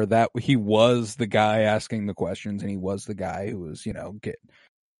career where that he was the guy asking the questions, and he was the guy who was, you know,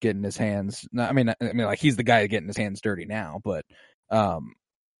 getting his hands. I mean, like he's the guy getting his hands dirty now, but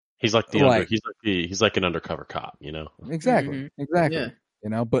he's like he's like an undercover cop, you know. Exactly. Yeah. You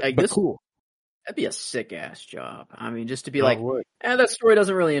know, but cool. That'd be a sick ass job. I mean, just to be that story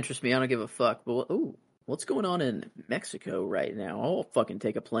doesn't really interest me. I don't give a fuck. But what's going on in Mexico right now? I'll fucking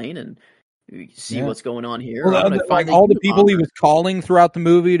take a plane and see what's going on here. Well, like all the people he was calling throughout the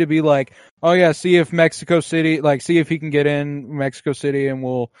movie to be like, oh yeah, see if see if he can get in Mexico City and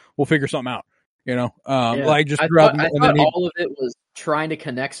we'll figure something out. You know, like just throughout. I thought all of it was trying to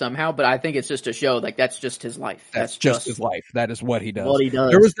connect somehow, but I think it's just a show. Like that's just his life. That's just his life. That is what he does. What he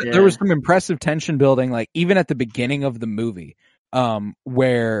does. There was some impressive tension building, like even at the beginning of the movie,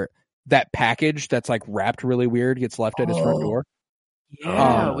 where that package that's like wrapped really weird gets left at his front door.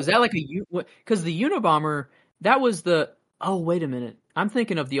 Yeah, was that like because the Unabomber that was the? Oh wait a minute, I'm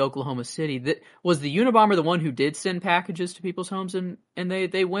thinking of the Oklahoma City. That was the Unabomber, the one who did send packages to people's homes and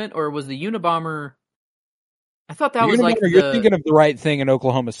they went, or was the Unabomber? I thought that was Unabomber, like you're thinking of the right thing in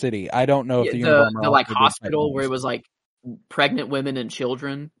Oklahoma City. I don't know if the Unabomber the like hospital where it was like pregnant women and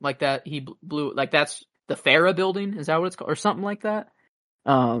children like that. He blew like that's the Farah building. Is that what it's called or something like that?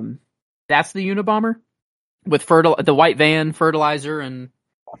 That's the Unabomber with the white van, fertilizer and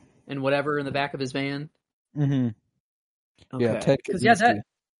whatever in the back of his van. Mm-hmm. Okay. Yeah, Ted. Because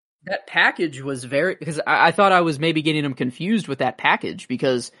that package was because I thought I was maybe getting him confused with that package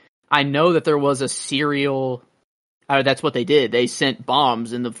because I know that there was a serial. That's what they did. They sent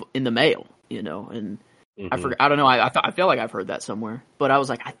bombs in the mail, you know, and I forgot. I don't know. I feel like I've heard that somewhere, but I was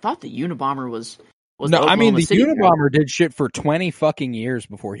like, I thought the Unabomber was. No, I mean the Unabomber did shit for 20 fucking years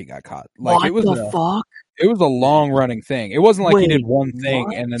before he got caught. Like what it was the fuck? It was a long running thing. It wasn't like he did one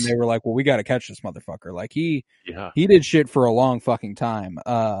thing and then they were like, "Well, we got to catch this motherfucker." Like he did shit for a long fucking time.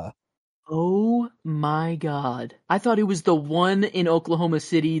 Oh my god! I thought it was the one in Oklahoma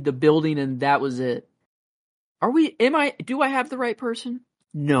City, the building, and that was it. Do I have the right person?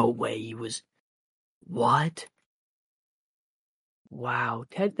 No way. He was. What? Wow,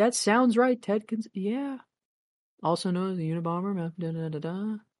 Ted. That sounds right. Ted. Also known as the Unabomber.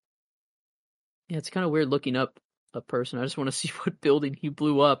 Yeah, it's kind of weird looking up a person. I just want to see what building he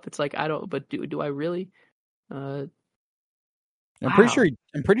blew up. It's like I don't. But do I really? I'm pretty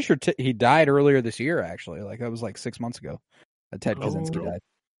sure he died earlier this year. Actually, like that was like 6 months ago. Ted Kaczynski died.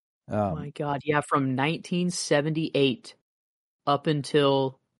 Oh my god! Yeah, from 1978 up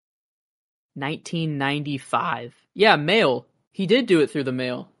until 1995. Yeah, mail. He did do it through the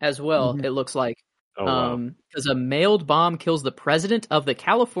mail as well. It looks like. Because a mailed bomb kills the president of the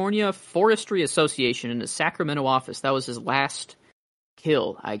California Forestry Association in his Sacramento office. That was his last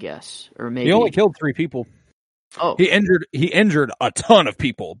kill, I guess, or maybe he only killed 3 people. Oh, He injured a ton of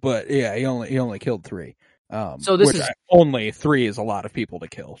people, but yeah, he only killed 3. So this which is only 3 is a lot of people to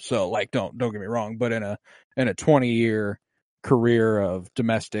kill. So like, don't get me wrong, but in a 20-year career of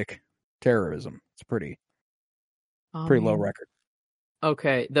domestic terrorism, it's pretty low record.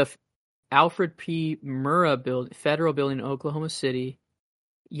 Okay, the Alfred P. Murrah federal building in Oklahoma City.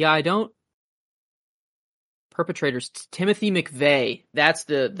 Yeah, I don't. Perpetrators, 𝗠𝗶𝗰 McVeigh. That's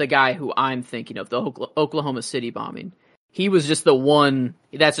the guy who I'm thinking of, the Oklahoma City bombing. He was just the one.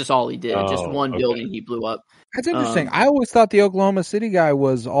 That's just all he did. Just one building he blew up. That's interesting. I always thought the Oklahoma City guy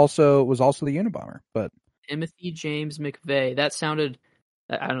was also the Unabomber, but Timothy James McVeigh. That sounded.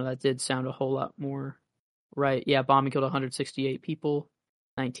 I don't know. That did sound a whole lot more right. Yeah, bombing killed 168 people,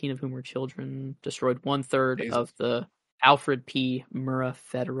 19 of whom were children. Destroyed 1/3 of the Alfred P. Murrah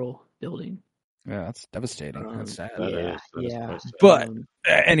federal building. Yeah, that's devastating. That's sad. Yeah. But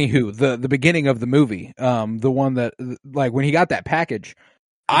anywho, the beginning of the movie, the one that, like, when he got that package,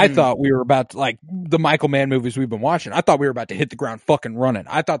 I thought we were about to, like, the Michael Mann movies we've been watching, I thought we were about to hit the ground fucking running.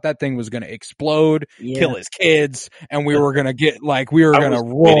 I thought that thing was going to explode, kill his kids, and we were going to get, like, we were going to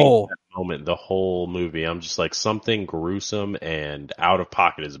roll. That moment, the whole movie, I'm just like, something gruesome and out of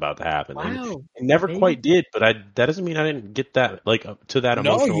pocket is about to happen. Wow. And it never quite did, but that doesn't mean I didn't get that, like, to that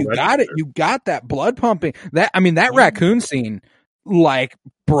emotional. No, you got it. You got that blood pumping. That raccoon scene, like,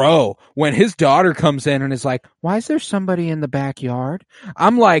 bro, when his daughter comes in and is like, why is there somebody in the backyard?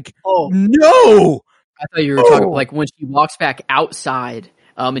 I'm like, no. I thought you were talking like when she walks back outside,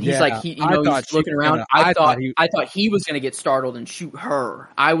 and he's like, he's looking around. I thought he was going to get startled and shoot her.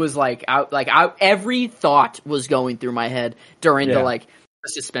 I was like, every thought was going through my head during the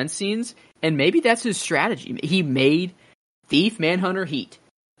suspense scenes, and maybe that's his strategy. He made Thief, Manhunter, Heat,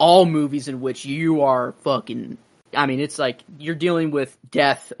 all movies in which you are fucking. I mean, it's like you're dealing with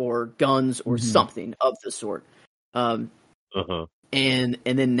death or guns or something of the sort. And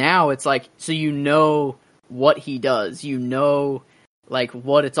then now it's like, so you know what he does, you know, like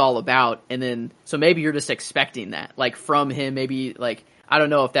what it's all about. And then, so maybe you're just expecting that, like from him, maybe like, I don't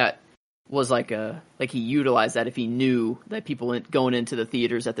know if that was like he utilized that, if he knew that people going into the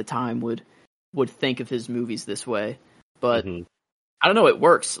theaters at the time would think of his movies this way. But I don't know, it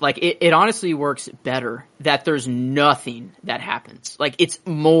works. Like, it honestly works better that there's nothing that happens. Like, it's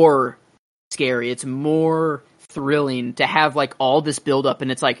more scary. It's more thrilling to have, like, all this buildup,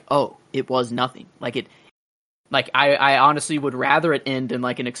 and it's like, oh, it was nothing. I honestly would rather it end in,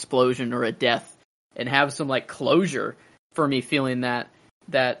 like, an explosion or a death and have some, like, closure for me feeling that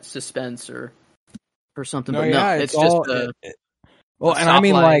suspense or something. No, but yeah, no, it's just and I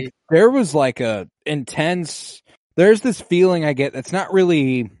mean, like, there was, like, a intense... There's this feeling I get that's not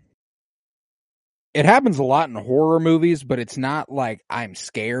really... It happens a lot in horror movies, but it's not like I'm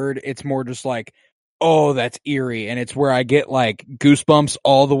scared. It's more just like, oh, that's eerie. And it's where I get like goosebumps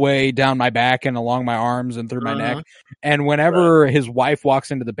all the way down my back and along my arms and through my neck. And whenever his wife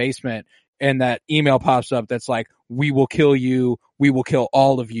walks into the basement and that email pops up that's like, we will kill you. We will kill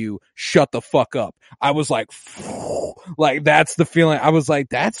all of you. Shut the fuck up. I was like, like, that's the feeling. I was like,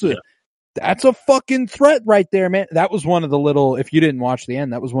 that's a fucking threat right there, man. That was one of the little, if you didn't watch the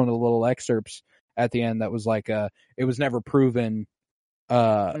end, that was one of the little excerpts at the end that was like, it was never proven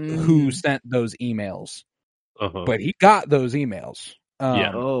who sent those emails. But he got those emails.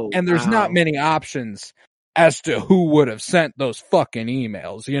 And there's not many options as to who would have sent those fucking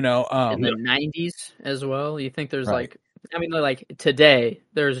emails, you know? In the 90s as well, you think there's like, I mean, like today,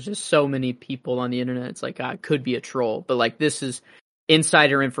 there's just so many people on the internet. It's like, it could be a troll, but like this is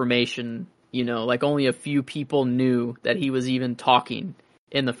insider information, you know, like only a few people knew that he was even talking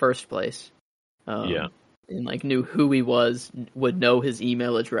in the first place. And like knew who he was, would know his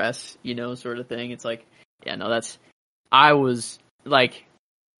email address, you know, sort of thing. It's like, I was like,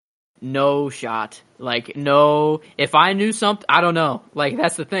 no shot. Like, no, if I knew something, I don't know. Like,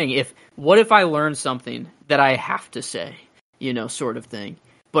 that's the thing. What if I learned something that I have to say, you know, sort of thing.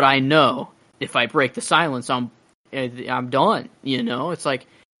 But I know if I break the silence, I'm done, you know? It's like,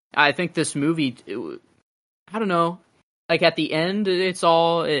 I think this movie, I don't know, like at the end, it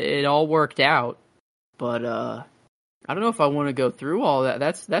all worked out. But, I don't know if I want to go through all that.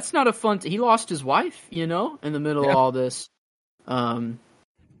 That's not a fun, he lost his wife, you know, in the middle of all this.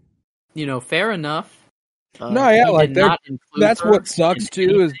 You know, fair enough. Like that's what sucks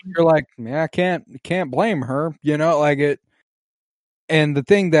too, is you're like, I can't blame her, you know, like it. And the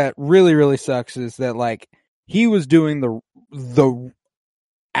thing that really, really sucks is that like he was doing the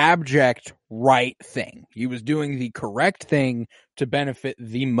abject right thing. He was doing the correct thing to benefit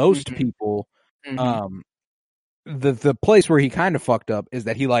the most people. The place where he kind of fucked up is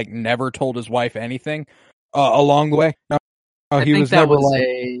that he like never told his wife anything. along the way. No, I he think was that never was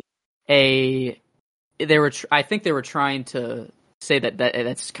like they were. I think they were trying to say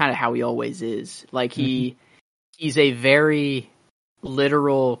that's kind of how he always is. Like he's a very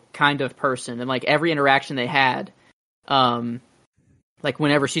literal kind of person, and like every interaction they had, like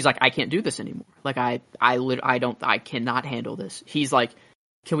whenever she's like, I can't do this anymore. Like I cannot handle this. He's like,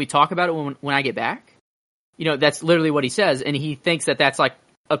 can we talk about it when I get back? You know, that's literally what he says, and he thinks that that's like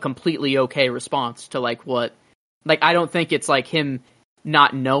a completely okay response to like what. Like I don't think it's like him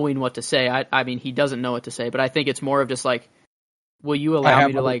not knowing what to say. I mean, he doesn't know what to say, but I think it's more of just like, will you allow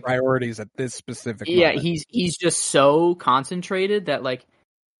me to like priorities at this specific moment. moment. He's just so concentrated that like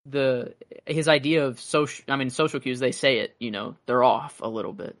his idea of social cues, they say it, you know, they're off a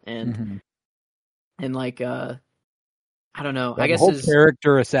little bit, and like I don't know. I guess the whole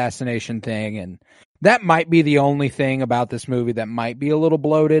character assassination thing, and that might be the only thing about this movie that might be a little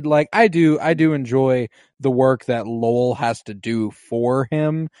bloated. Like I do enjoy the work that Lowell has to do for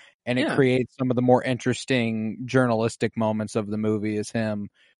him, and it creates some of the more interesting journalistic moments of the movie is him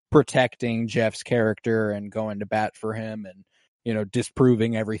protecting Jeff's character and going to bat for him and, you know,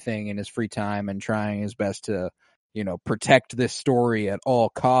 disproving everything in his free time and trying his best to, you know, protect this story at all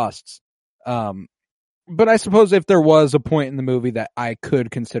costs. But I suppose if there was a point in the movie that I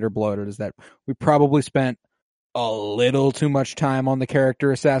could consider bloated is that we probably spent a little too much time on the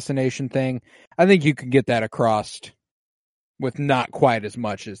character assassination thing. I think you could get that across with not quite as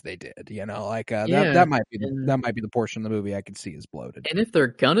much as they did, you know, like that might be the portion of the movie I could see as bloated. And if they're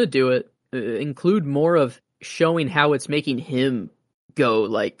gonna do it, include more of showing how it's making him go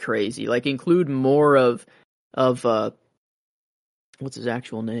like crazy. Like include more of what's his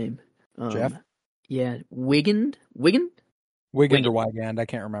actual name? Jeff? Yeah, Wigand or Wigand, I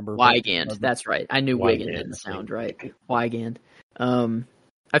can't remember. Wigand, that's right. I knew Wigand didn't sound right. Wigand.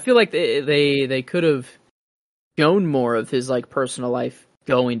 I feel like they could have shown more of his like personal life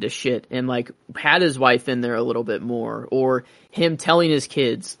going to shit and like had his wife in there a little bit more, or him telling his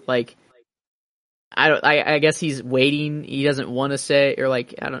kids like I guess he's waiting. He doesn't want to say, or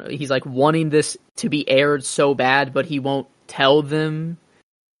like I don't know. He's like wanting this to be aired so bad, but he won't tell them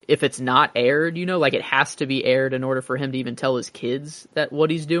if it's not aired. You know, like it has to be aired in order for him to even tell his kids that what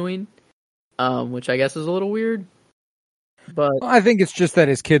he's doing. Which I guess is a little weird. But I think it's just that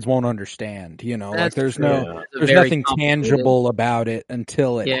his kids won't understand. You know, like there's nothing tangible about it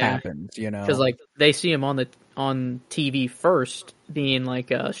until it happens. You know, because like they see him on TV first being like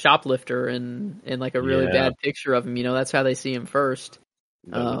a shoplifter and like a really bad picture of him, you know, that's how they see him first.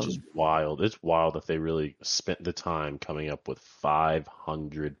 Which is wild. It's wild that they really spent the time coming up with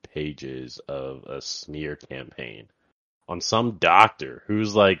 500 pages of a smear campaign on some doctor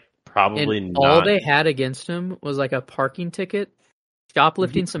who's like probably and not. All they had against him was like a parking ticket,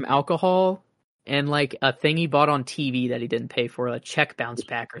 shoplifting some alcohol, and like a thing he bought on TV that he didn't pay for, a check bounce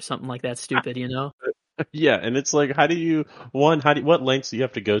back or something like that stupid, you know? Yeah, and it's like, what lengths do you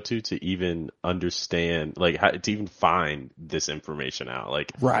have to go to even understand, like, to even find this information out,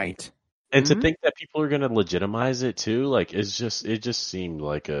 like, right? And to think that people are going to legitimize it too, like, it just seemed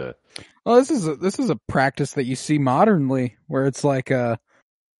like a. Well, this is a practice that you see modernly, where it's like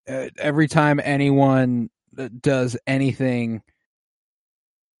every time anyone does anything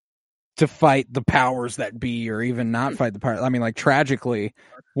to fight the powers that be, or even not fight the powers. I mean, like tragically,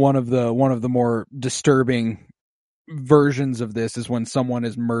 one of the more disturbing versions of this is when someone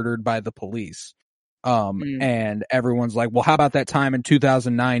is murdered by the police. And everyone's like, well, how about that time in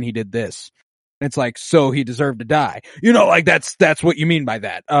 2009 he did this? And it's like, so he deserved to die. You know, like that's what you mean by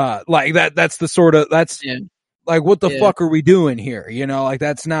that. Like that's the sort of, like, what the fuck are we doing here? You know, like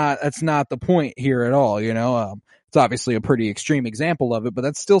that's not the point here at all, you know? It's obviously a pretty extreme example of it, but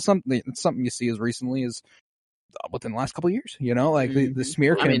that's still something you see as recently as within the last couple of years, you know, like the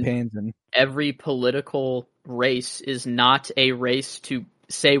smear campaigns. And every political race is not a race to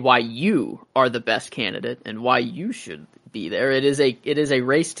say why you are the best candidate and why you should be there. It is a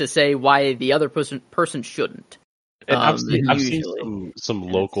race to say why the other person shouldn't. I've seen some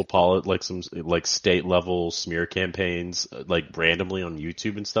local like some like state level smear campaigns like randomly on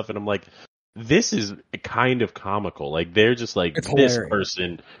YouTube and stuff, and I'm like, this is kind of comical. Like they're just like, it's this hilarious.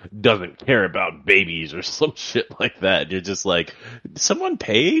 Person doesn't care about babies or some shit like that. You're just like, someone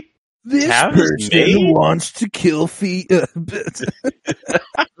paid. This person wants to kill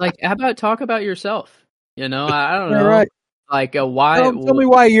Like, how about talk about yourself? You know, I don't know. Right. Like, why? Don't tell me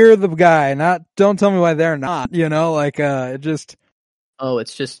why you're the guy. Don't tell me why they're not. You know, like it just. Oh,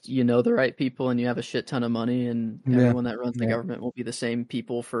 it's just, you know, the right people, and you have a shit ton of money, and everyone that runs the government will be the same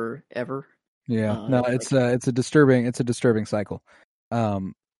people forever. Yeah, no, it's a disturbing cycle.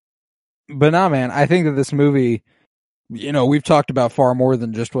 But nah, man, I think that this movie, we've talked about far more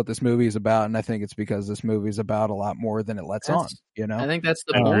than just what this movie is about, and I think it's because this movie is about a lot more than it lets on. I think that's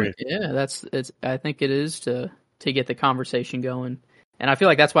the point. Yeah, I think it is to get the conversation going, and I feel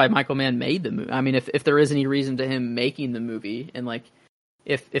like that's why Michael Mann made the movie. I mean, if there is any reason to him making the movie, and like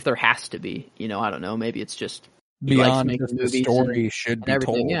if there has to be, I don't know, maybe it's just beyond just the story should be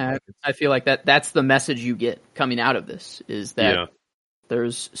told. Yeah, I feel like that's the message you get coming out of this is that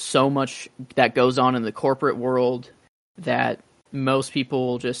there's so much that goes on in the corporate world that most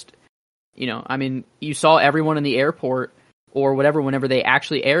people just, I mean, you saw everyone in the airport or whatever whenever they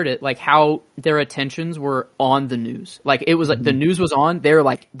actually aired it, like how their attentions were on the news. Like it was like the news was on,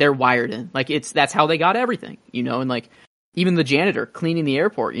 they're wired in. Like that's how they got everything, and like even the janitor cleaning the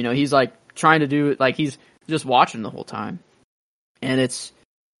airport, he's like trying to do it, like he's just watching the whole time. And it's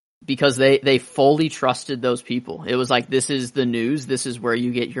because they fully trusted those people. It was like, this is the news, this is where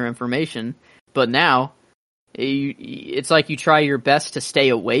you get your information. But now it's like you try your best to stay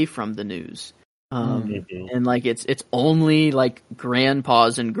away from the news. And like it's only like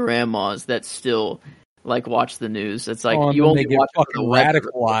grandpas and grandmas that still like watch the news. It's like you only get fucking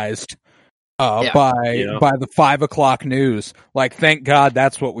radicalized by the 5 o'clock news. Like, thank God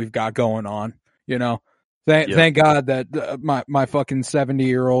that's what we've got going on. Thank God that my fucking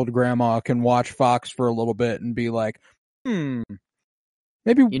 70-year-old grandma can watch Fox for a little bit and be like, maybe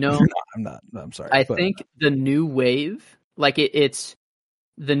I'm sorry. I think the new wave, like it's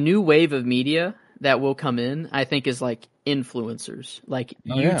the new wave of media that will come in, I think, is like influencers, like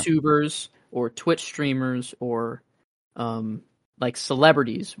YouTubers or Twitch streamers or like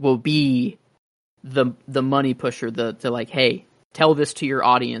celebrities will be the money pusher, the like, hey, tell this to your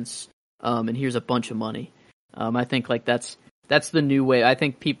audience, and here's a bunch of money. I think like that's the new way. I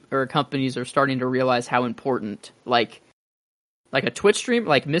think companies are starting to realize how important like a Twitch stream,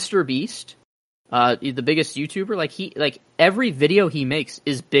 like Mr. Beast, the biggest YouTuber, like every video he makes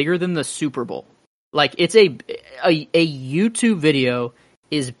is bigger than the Super Bowl. Like it's a YouTube video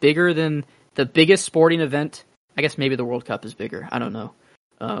is bigger than the biggest sporting event. I guess maybe the World Cup is bigger. I don't know.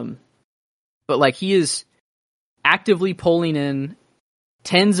 But like he is actively pulling in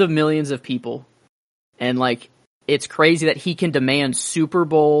tens of millions of people, and like it's crazy that he can demand Super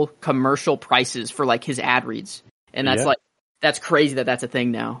Bowl commercial prices for like his ad reads, and that's like that's crazy that that's a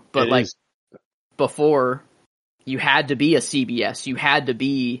thing now. But like before, you had to be a CBS, you had to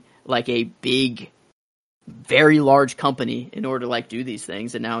be like a big, very large company in order to like do these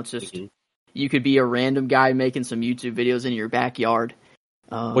things, and now it's just you could be a random guy making some YouTube videos in your backyard,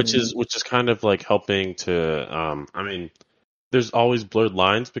 which is kind of like helping to. I mean, there's always blurred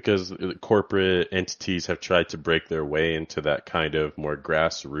lines because corporate entities have tried to break their way into that kind of more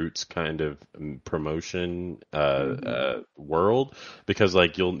grassroots kind of promotion world. Because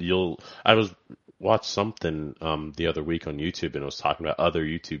like I was watched something the other week on YouTube, and it was talking about other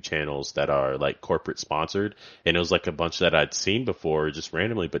YouTube channels that are like corporate sponsored, and it was like a bunch that I'd seen before just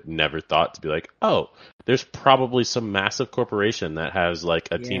randomly, but never thought to be like, oh, there's probably some massive corporation that has like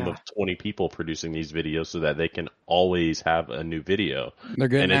a team of 20 people producing these videos so that they can always have a new video. They're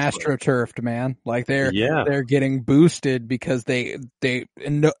getting astroturfed, man. Like they're getting boosted because they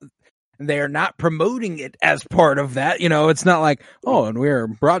are not promoting it as part of that. It's not like, oh, and we're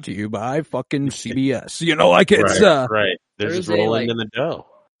brought to you by fucking CBS. Like it's right. They're just rolling in the dough.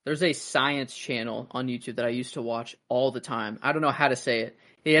 There's a science channel on YouTube that I used to watch all the time. I don't know how to say it.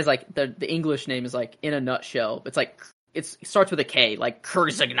 He has like the English name is like In a Nutshell. It's like it starts with a K, like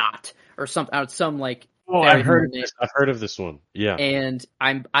𝗠𝗶𝗰𝗵𝗵𝗲𝗍 or some like. Oh, I've heard of this one. Yeah, and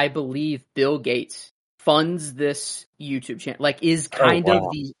I believe Bill Gates funds this YouTube channel, like is kind of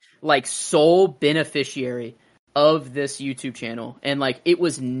the like sole beneficiary of this YouTube channel, and like it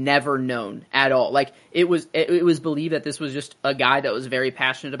was never known at all. Like it was believed that this was just a guy that was very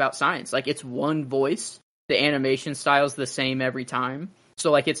passionate about science. Like it's one voice, the animation style is the same every time,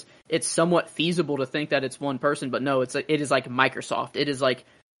 so like it's somewhat feasible to think that it's one person, but no, it is like Microsoft. It is like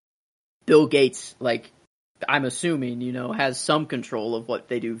Bill Gates, like I'm assuming, has some control of what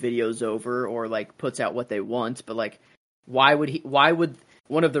they do videos over or like puts out what they want, but like why would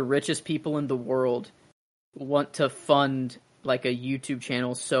one of the richest people in the world want to fund like a YouTube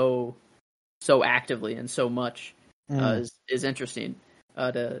channel so actively and so much is interesting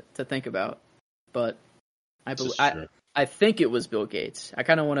to think about. But I think it was Bill Gates. I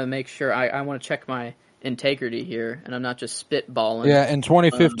kind of want to make sure. I want to check my integrity here, and I'm not just spitballing. Yeah, in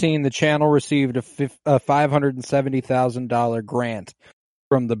 2015, the channel received a $570,000 grant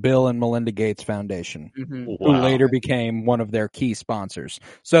from the Bill and Melinda Gates Foundation, who later became one of their key sponsors.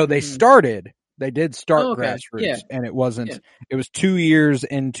 So they started They did start Oh, okay. grassroots, Yeah. and it wasn't. Yeah. It was 2 years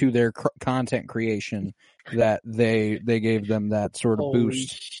into their content creation that they gave them that sort of Holy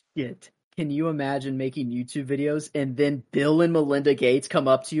boost. shit. Can you imagine making YouTube videos and then Bill and Melinda Gates come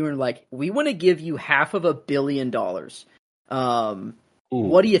up to you and like, we want to give you $500 million.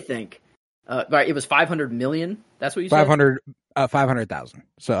 What do you think? Right, it was 500 million. That's what you said? 500,000.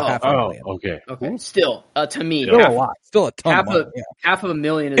 So half a million. Okay. Okay. Still, to me, Still a lot. Still a ton of money. half of a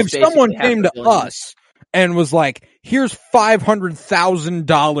million is If basically someone half came a to billion. us and was like, here's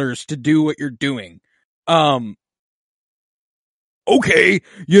 $500,000 to do what you're doing. Okay,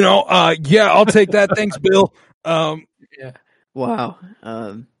 yeah, I'll take that. Thanks, Bill. Yeah. Wow.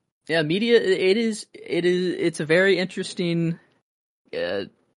 Yeah, media. It's a very interesting. Not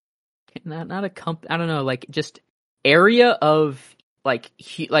a I don't know, like just area of like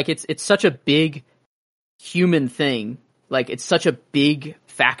it's such a big human thing. Like it's such a big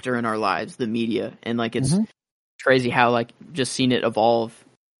factor in our lives, the media, and like it's crazy how like just seen it evolve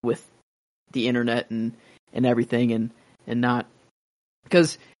with the internet and everything, and not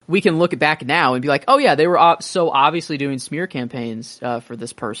because we can look back now and be like, oh yeah, they were so obviously doing smear campaigns for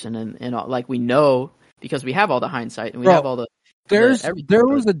this person, and like we know because we have all the hindsight and we have all the. There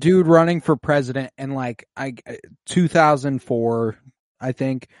was a dude running for president in like 2004, I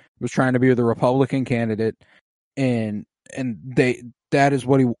think, was trying to be the Republican candidate, and that is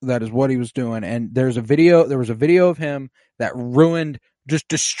what he was doing. And there was a video of him that just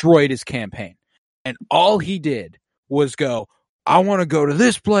destroyed his campaign, and all he did was go, I want to go to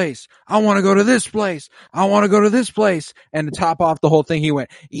this place. I want to go to this place. I want to go to this place. And to top off the whole thing, he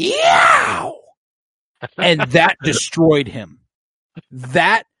went, yow! And that destroyed him.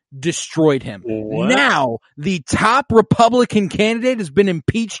 What? Now, the top Republican candidate has been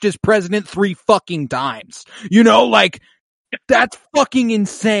impeached as president 3 fucking times. Like, that's fucking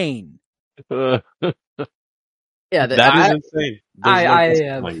insane. Yeah, that is insane. I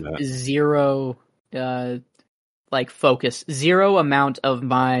have zero, focus. Zero amount of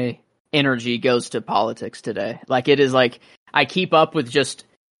my energy goes to politics today. Like, it is like, I keep up with just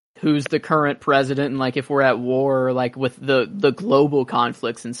who's the current president and like if we're at war or like with the global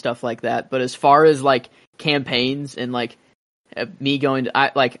conflicts and stuff like that. But as far as like campaigns and like me going to,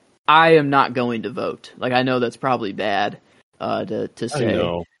 I am not going to vote. Like I know that's probably bad to say. I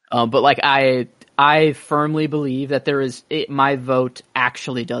know. But like I firmly believe that my vote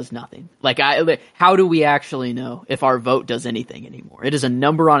actually does nothing. Like how do we actually know if our vote does anything anymore? It is a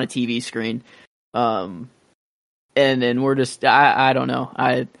number on a TV screen. And then we're just I don't know.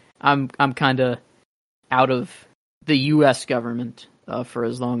 I'm kind of out of the U.S. government for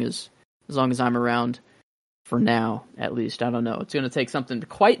as long as I'm around, for now at least. I don't know. It's going to take something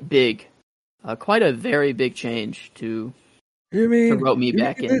quite big, quite a very big change to rope me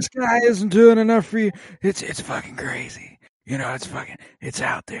back in. This guy isn't doing enough for you. It's fucking crazy. It's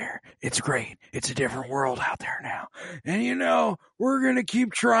out there. It's great. It's a different world out there now. And we're going to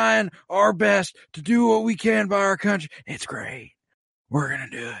keep trying our best to do what we can by our country. It's great. We're going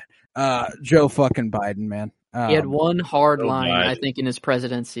to do it. Joe fucking Biden, man. He had one hard line, I think, in his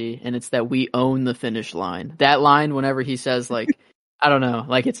presidency, and it's that we own the finish line. That line, whenever he says, like, I don't know,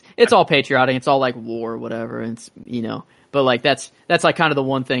 like it's all patriotic, it's all like war or whatever, and it's, but like that's like kind of the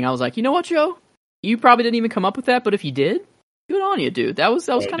one thing I was like, you know what, Joe? You probably didn't even come up with that, but if you did, good on you, dude. That was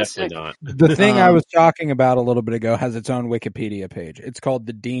kind of sick. Not. The thing I was talking about a little bit ago has its own Wikipedia page. It's called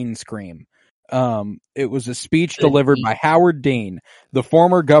the Dean Scream. It was a speech delivered by Howard Dean, the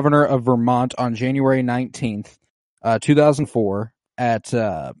former governor of Vermont, on January 19th, 2004 at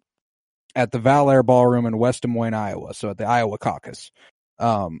the Val Air Ballroom in West Des Moines, Iowa. So at the Iowa caucus.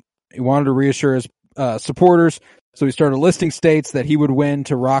 He wanted to reassure his supporters, so he started listing states that he would win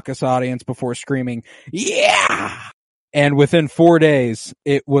to raucous audience before screaming, yeah! And within 4 days,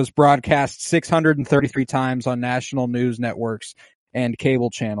 it was broadcast 633 times on national news networks and cable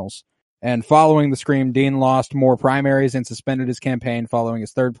channels. And following the scream, Dean lost more primaries and suspended his campaign following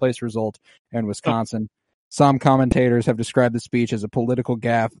his third-place result in Wisconsin. Some commentators have described the speech as a political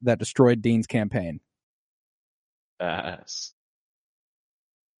gaffe that destroyed Dean's campaign. Yeah,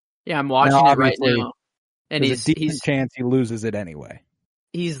 I'm watching it right now, and he's a decent chance he loses it anyway.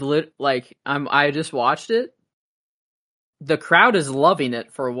 He's I just watched it. The crowd is loving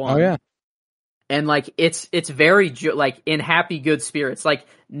it for one. Oh yeah. And like it's very like in happy good spirits, like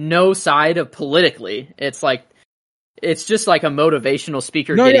no side of politically. It's like it's just like a motivational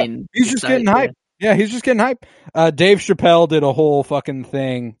speaker getting. Yeah. He's just getting hype. Yeah, he's just getting hype. Dave Chappelle did a whole fucking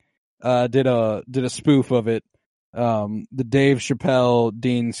thing. Did a spoof of it. The Dave Chappelle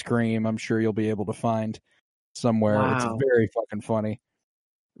Dean Scream. I'm sure you'll be able to find somewhere. Wow. It's very fucking funny.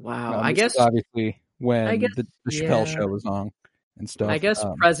 Wow. I This guess is obviously when the Chappelle yeah. show was on and stuff. I guess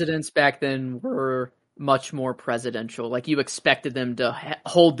presidents back then were much more presidential. Like you expected them to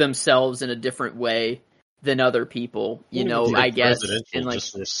hold themselves in a different way than other people. You know, I guess, presidential, and like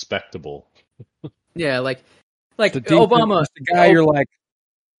just respectable. yeah, like Obama, Obama. just the guy you're like,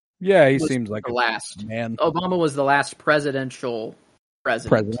 yeah, he was seems like the a last. man. Obama was the last presidential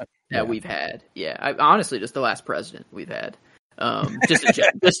president that we've had. Yeah, honestly, just the last president we've had.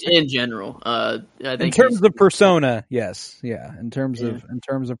 Just in general. I think in terms of persona, yes, yeah. In terms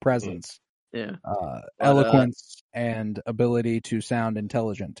of presence, yeah, eloquence and ability to sound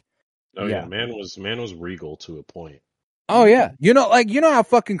intelligent. Oh yeah, man was regal to a point. Oh yeah, you know how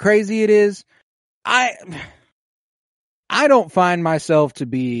fucking crazy it is. I don't find myself to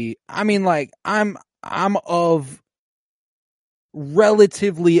be. I mean, like I'm of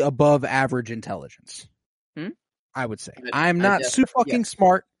relatively above average intelligence. I would say I'm not super fucking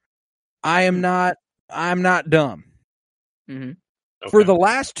smart. I am not. I'm not dumb. Mm-hmm. Okay. For the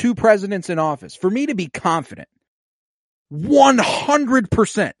last two presidents in office, for me to be confident,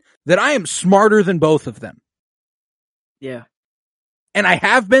 100% that I am smarter than both of them. Yeah. And I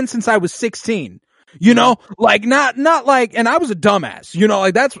have been since I was 16. You know, like not like, and I was a dumbass, you know,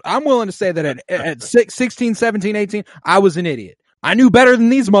 like I'm willing to say that at 16, 17, 18, I was an idiot. I knew better than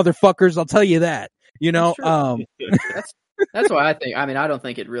these motherfuckers. I'll tell you that, you know, that's why I think, I mean, I don't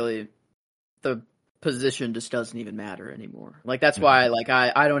think it really, the position just doesn't even matter anymore. Like, that's why, like,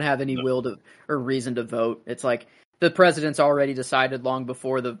 I don't have any will to, or reason to vote. It's like, the president's already decided long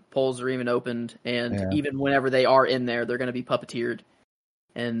before the polls are even opened, and even whenever they are in there, they're going to be puppeteered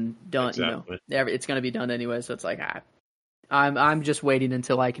and done. Exactly. You know, it's going to be done anyway. So it's like I'm just waiting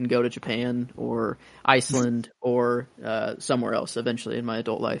until I can go to Japan or Iceland or somewhere else eventually in my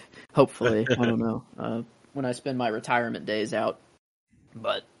adult life. Hopefully, I don't know when I spend my retirement days out.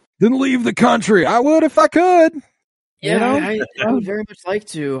 But then leave the country. I would if I could. Yeah, you know? I would very much like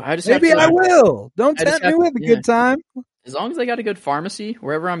to. I just maybe I will. Don't tempt me with a good time. As long as I got a good pharmacy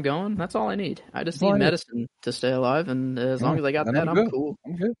wherever I'm going, that's all I need. I just need medicine to stay alive, and as long as I got that, I'm cool.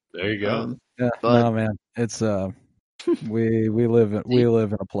 I'm good. There you go. But, no, man, it's we live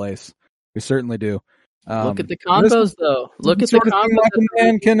in a place. We certainly do. Look at the combos, though. Look at the combos. Michael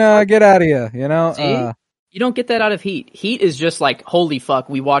Mann can get out of you. You know. See? You don't get that out of Heat. Heat is just like, holy fuck,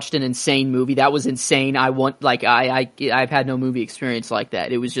 we watched an insane movie. That was insane. I've had no movie experience like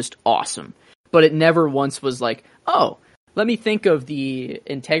that. It was just awesome. But it never once was like, oh, let me think of the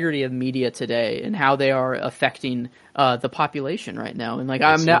integrity of media today and how they are affecting the population right now. And like,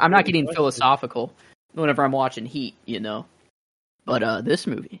 I'm not getting philosophical whenever I'm watching Heat, you know. But this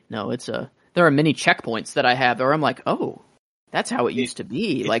movie, no, there are many checkpoints that I have where I'm like, oh, that's how it used to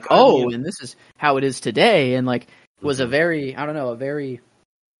be. Like, and this is how it is today. And like, was a very, I don't know,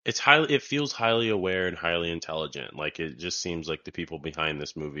 it feels highly aware and highly intelligent. Like, it just seems like the people behind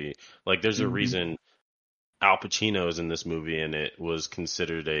this movie, like, there's a reason Al Pacino is in this movie, and it was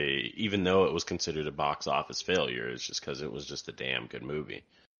considered even though it was considered a box office failure, it's just because it was just a damn good movie.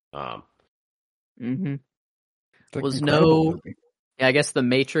 Was no, yeah, I guess The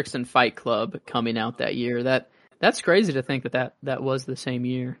Matrix and Fight Club coming out that year. That's crazy to think that was the same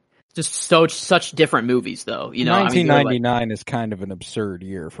year. Just such different movies, though. You know, 1999 is kind of an absurd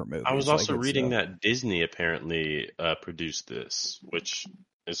year for movies. I was also reading that Disney apparently produced this, which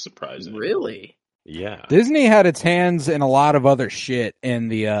is surprising. Really? Yeah. Disney had its hands in a lot of other shit in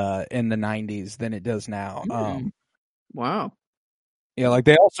the 90s than it does now. Wow. Yeah, like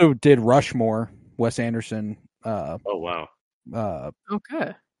they also did Rushmore, Wes Anderson. Oh wow.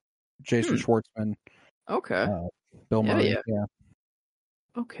 Okay. Jason Schwartzman. Okay. Bill Murray. Yeah.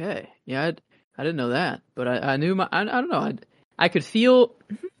 Okay. Yeah, I didn't know that, but I knew I don't know. I could feel.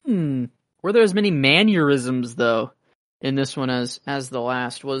 Were there as many mannerisms though in this one as the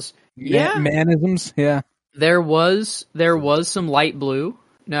last was? Yeah, mannerisms. Yeah. There was some light blue.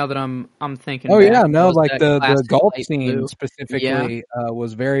 Now that I'm thinking. Oh back, yeah, no, like the golf scene blue. specifically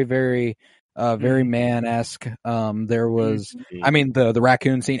was very very. Very man-esque. There was, I mean, the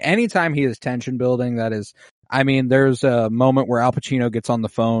raccoon scene. Anytime he is tension building, that is, I mean, there's a moment where Al Pacino gets on the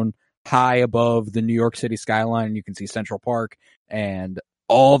phone high above the New York City skyline, and you can see Central Park and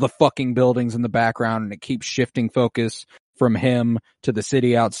all the fucking buildings in the background, and it keeps shifting focus from him to the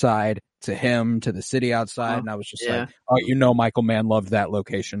city outside, to him to the city outside, and I was just like, oh, you know, Michael Mann loved that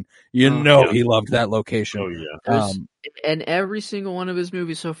location. He loved that location. Oh yeah. And every single one of his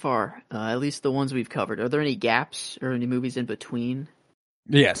movies so far, at least the ones we've covered, are there any gaps or any movies in between?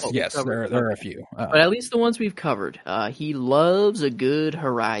 Yes, there are a few. But at least the ones we've covered, he loves a good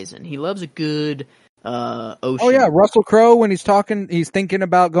horizon. He loves a good Ocean. Oh yeah, Russell Crowe when he's thinking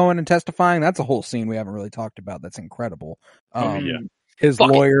about going and testifying. That's a whole scene we haven't really talked about. That's incredible. His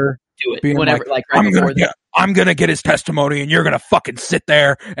Fuck lawyer do it being whenever, like right before that. I'm gonna get his testimony, and you're gonna fucking sit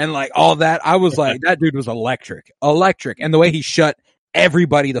there and like all that. I was like, that dude was electric, and the way he shut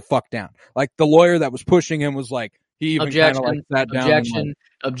everybody the fuck down. Like the lawyer that was pushing him was like, he even kind of like sat down.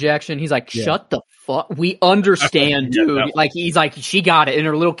 Objection. He's like, shut the fuck. We understand, dude. Like he's like, she got it in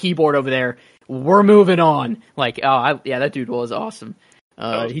her little keyboard over there. We're moving on. Like, that dude was awesome.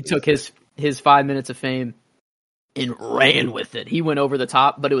 He took his 5 minutes of fame and ran with it. He went over the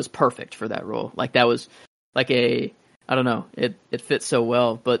top, but it was perfect for that role. Like that was like I don't know, it fits so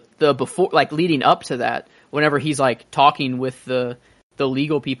well. But the before, like leading up to that, whenever he's like talking with the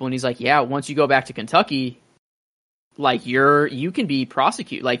legal people, and he's like, yeah, once you go back to Kentucky, like you can be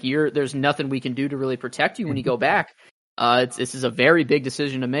prosecuted. Like there's nothing we can do to really protect you when you go back. This is a very big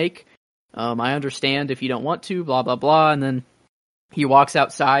decision to make. I understand if you don't want to, blah blah blah. And then he walks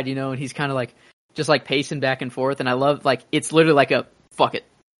outside, and he's kind of like just like pacing back and forth. And I love like it's literally like a fuck it,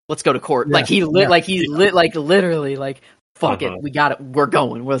 let's go to court. Yeah, like he's literally like fuck it, we got it, we're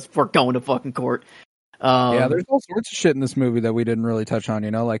going to fucking court. There's all sorts of shit in this movie that we didn't really touch on,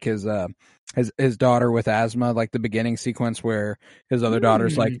 like his daughter with asthma, like the beginning sequence where his other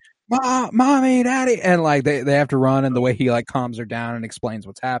daughter's like, mommy, daddy, and like they have to run, and the way he like calms her down and explains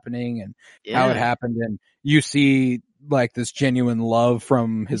what's happening and how it happened, and you see like this genuine love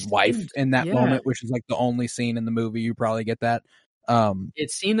from his wife in that moment, which is like the only scene in the movie you probably get that.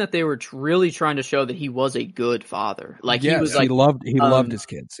 It seemed that they were really trying to show that he was a good father. Like he was like he loved his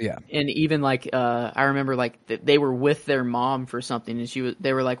kids. Yeah. And even like I remember like they were with their mom for something, and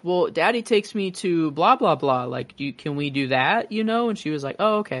they were like, well, daddy takes me to blah blah blah, like can we do that, and she was like,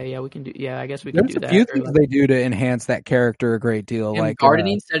 oh okay, yeah, we can do, I guess we can do that. There's a few things they do to enhance that character a great deal, like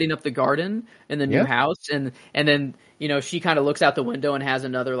gardening, setting up the garden in the new house, and then she kind of looks out the window and has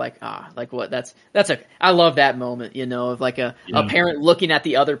another like what I love that moment, of like a parent looking at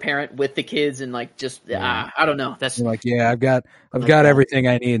the other parent with the kids, and like just I don't know, that's like I've got everything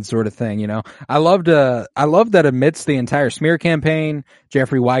I need sort of thing. I love that amidst the entire smear campaign,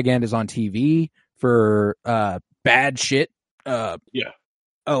 Jeffrey Wigand is on TV for bad shit.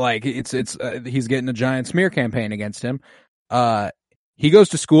 Like it's he's getting a giant smear campaign against him. He goes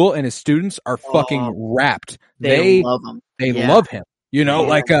to school and his students are fucking wrapped. They love him. They love him.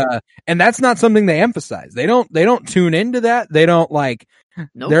 And that's not something they emphasize. They don't tune into that. They don't like,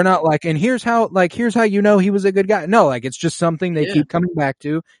 nope. They're not like, and here's how he was a good guy. No, like it's just something they keep coming back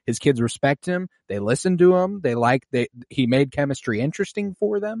to. His kids respect him. They listen to him. He made chemistry interesting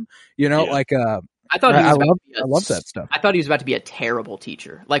for them. I thought I love that stuff. I thought he was about to be a terrible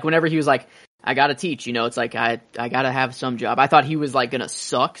teacher. Like whenever he was like, I gotta teach, it's like I gotta have some job. I thought he was like gonna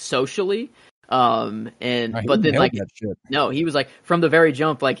suck socially. But then like no, he was like from the very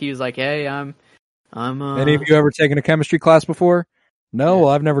jump, like he was like, hey, I'm Any of you ever taken a chemistry class before? No, well,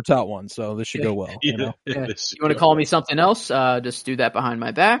 I've never taught one, so this should go well. You want to call me something else? Just do that behind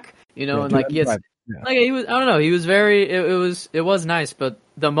my back, and like he was, I don't know, he was very, it was nice, but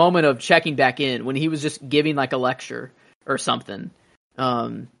the moment of checking back in when he was just giving like a lecture or something,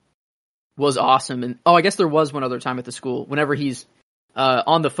 was awesome. And I guess there was one other time at the school whenever he's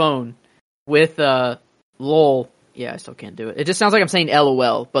on the phone with Lowell. Yeah, I still can't do it. It just sounds like I'm saying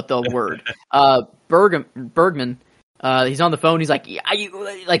LOL, but the word Bergman. He's on the phone. He's like,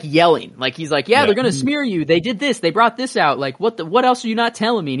 like yelling, like he's like, they're gonna smear you. They did this. They brought this out. Like, what else are you not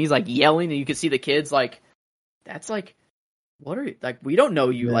telling me? And he's like yelling, and you can see the kids like, that's like, what are you like? We don't know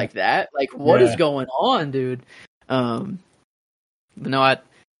you like that. Like, what is going on, dude? But no, I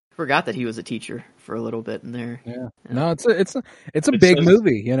forgot that he was a teacher for a little bit in there. Yeah. No, it's a big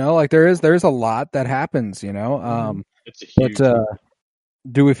movie. Like there's a lot that happens. It's a huge. But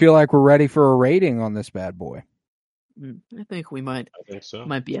do we feel like we're ready for a rating on this bad boy? I think we might. I think so.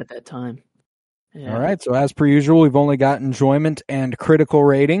 Might be at that time. Yeah. All right. So as per usual, we've only got enjoyment and critical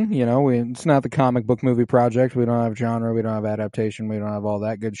rating. It's not the comic book movie project. We don't have genre. We don't have adaptation. We don't have all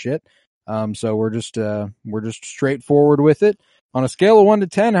that good shit. So we're just straightforward with it. On a scale of 1 to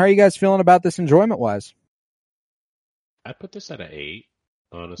 10, how are you guys feeling about this enjoyment wise? I put this at an 8.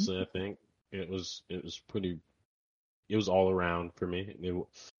 Honestly, I think it was pretty. It was all around for me.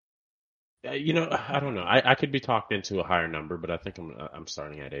 I don't know. I could be talked into a higher number, but I think I'm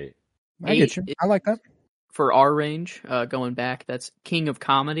starting at 8. I get you. I like that. For our range, going back, that's King of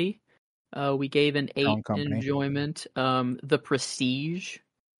Comedy. We gave an 8 enjoyment. The Prestige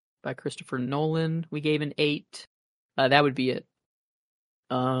by Christopher Nolan, we gave an 8. That would be it.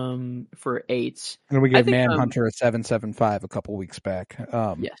 For 8s. And we gave Manhunter a 7.75 a couple weeks back.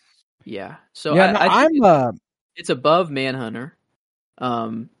 Yes. Yeah. So Yeah, I think I'm it's above Manhunter.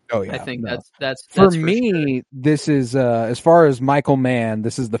 oh yeah, I think no. that's For sure. me, this is as far as Michael Mann,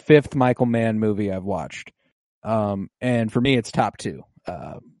 this is the 5th Michael Mann movie I've watched. And for me, it's top 2,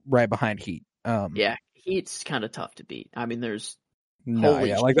 right behind Heat. Yeah, Heat's kind of tough to beat. I mean, there's No, holy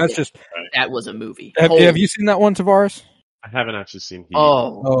yeah, shit, like that's just. that was a movie. Have you seen that one, Tavares? I haven't actually seen Heat.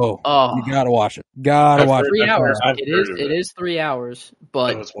 Oh, you gotta watch it. Gotta I've watch heard- it. 3 hours. I've It heard is. of It it. is 3 hours,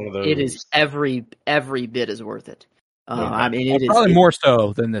 but it's one of those. it is every bit is worth it. Okay. I mean, it is Probably more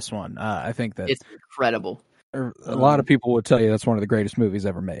so than this one. I think that It's incredible. a lot of people would tell you that's one of the greatest movies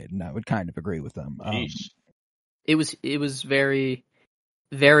ever made, and I would kind of agree with them. Yeesh. It was very,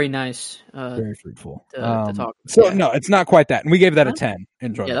 very nice. Very fruitful. To talk about. So Yeah. no, it's not quite that, and we gave that a 10.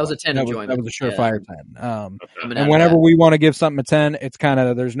 Enjoyment. Yeah, that was a 10 enjoyment. That was a surefire 10. Coming out And of whenever that. we want to give something a 10, it's kind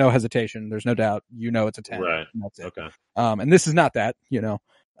of there's no hesitation, there's no doubt. You know, it's a 10. Right. And that's it. Okay. And this is not that. You know,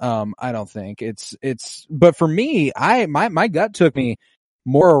 I don't think it's. But for me, my gut took me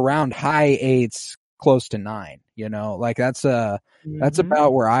more around high 8s, close to 9. You know, like that's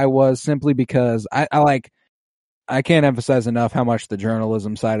about where I was, simply because I can't emphasize enough how much the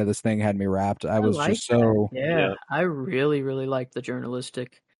journalism side of this thing had me wrapped. I was like just so. Yeah, I really, really liked the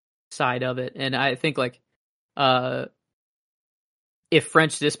journalistic side of it, and I think if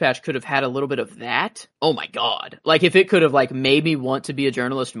French Dispatch could have had a little bit of that, oh my god! Like if it could have made me want to be a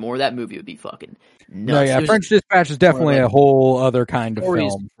journalist more, that movie would be fucking nuts. No, yeah, French Dispatch is definitely a whole other kind of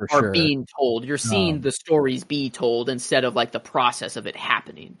film for sure. Are being told. You're seeing the stories be told instead of the process of it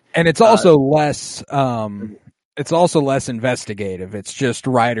happening. And it's also less. It's also less investigative. It's just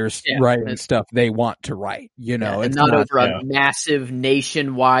writers writing stuff they want to write. You know, it's not over a massive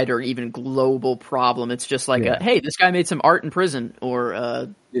nationwide or even global problem. It's just hey, this guy made some art in prison, or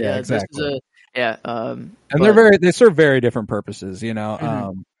exactly. This is and they serve very different purposes. You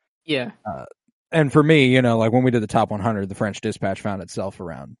know, and for me, you know, like when we did the top 100, the French Dispatch found itself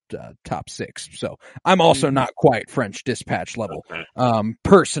around top 6. So I'm also not quite French Dispatch level,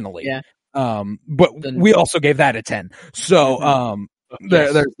 personally. Yeah. But we also gave that a 10. So,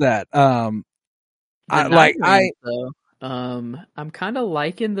 there's that. I'm kind of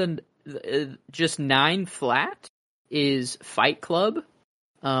liking the just 9 flat is Fight Club,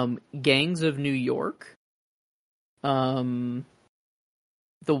 Gangs of New York, The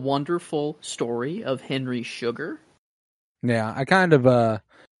Wonderful Story of Henry Sugar. Yeah, I kind of,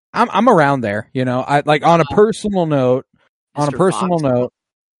 I'm around there, you know, on a personal note, Yeah,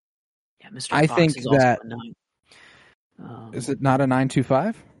 Mr. I Fox think is also that a 9. Is it not a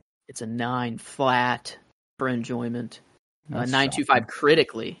 925? It's a 9 flat for enjoyment. 925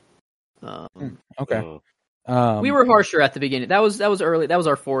 critically. Okay. We were harsher at the beginning. That was early. That was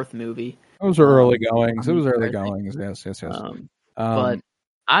our 4th movie. Those were early goings. It was early goings. Yes. But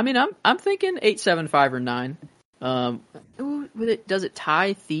I mean, I'm thinking 875 or 9. Does it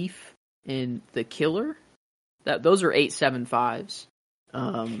tie Thief and The Killer? Those are 875s.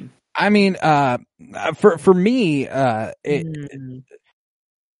 I mean, for me,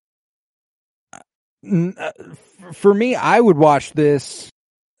 for me, I would watch this,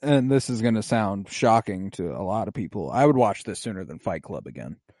 and this is going to sound shocking to a lot of people. I would watch this sooner than Fight Club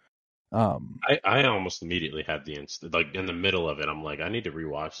again. I almost immediately had the instant, in the middle of it, I'm like, I need to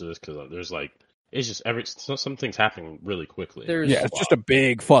rewatch this because there's it's just some things happening really quickly. It's just a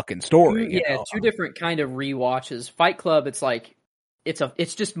big fucking story. Two different kind of rewatches. Fight Club, it's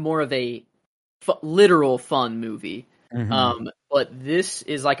it's just more of a literal fun movie. But this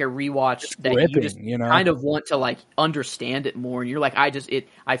is like a rewatch that gripping, you just kind of want to understand it more, and you're like, I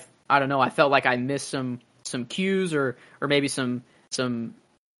don't know, I felt like I missed some cues or maybe some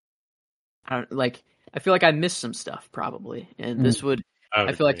I feel like I missed some stuff probably, and this would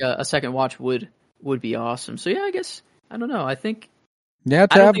I feel like a second watch would be awesome. So yeah, I guess I don't know. I think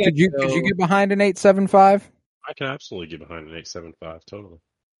Tab, could you get behind an 875? I can absolutely get behind an 875, totally.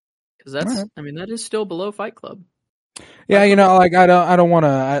 Because that is still below Fight Club. Yeah, you know, I don't want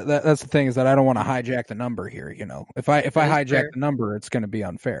to. That's the thing, is that I don't want to hijack the number here. You know, if I hijack the number, it's going to be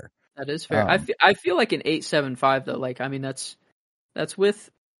unfair. That is fair. I feel like an 875 though. I mean, that's with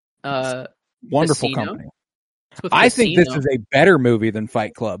wonderful Casino. company. I think this is a better movie than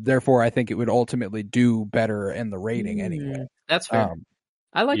Fight Club. Therefore, I think it would ultimately do better in the rating anyway. That's fair.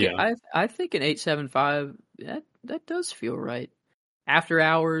 I like it. I think an 875 that does feel right. After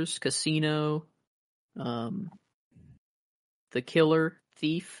Hours, Casino, The Killer,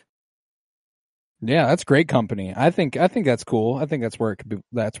 Thief. Yeah, that's great company. I think that's cool. I think that's where it could be.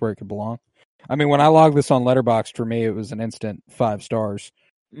 That's where it could belong. I mean, when I logged this on Letterboxd, for me, it was an instant 5 stars.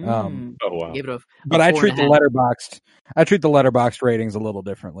 Oh wow. Gave it a But I treat the 4.5. letterboxed ratings a little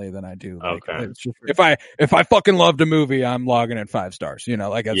differently than I do. Like, Okay. it's just, if I fucking loved a movie, I'm logging at 5 stars. You know,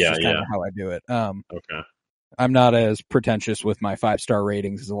 like that's Yeah, just kind of how I do it. Okay. I'm not as pretentious with my 5-star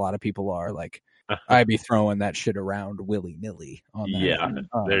ratings as a lot of people are. Like, I'd be throwing that shit around willy nilly on that. Yeah.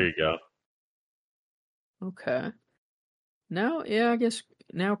 There you go. Okay. Now, I guess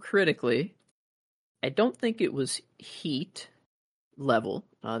now critically, I don't think it was Heat level.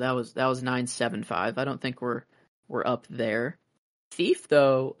 That was 9.75. I don't think we're up there. Thief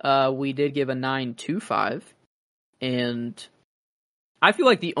though, we did give a 9.25, and I feel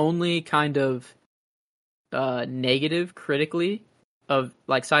like the only kind of negative critically of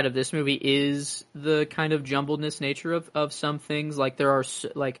like side of this movie is the kind of jumbledness nature of some things. Like there are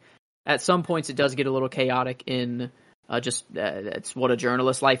like at some points it does get a little chaotic in that's what a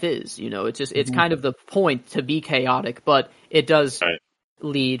journalist life is. You know, it's just it's kind of the point to be chaotic, but it does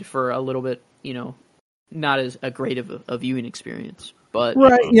lead for a little bit, you know, not as a great of a viewing experience. But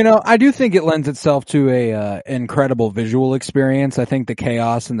right, you know, I do think it lends itself to a incredible visual experience. I think the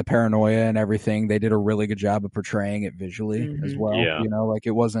chaos and the paranoia and everything, they did a really good job of portraying it visually as well. Yeah, you know, like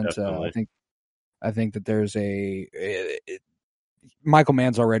it wasn't. definitely. I think that there's Michael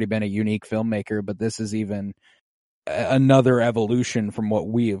Mann's already been a unique filmmaker, but this is even another evolution from what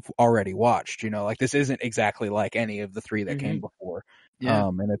we've already watched. You know, like this isn't exactly like any of the 3 that came before. Yeah.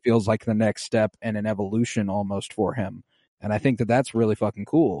 And it feels like the next step and an evolution almost for him. And I think that that's really fucking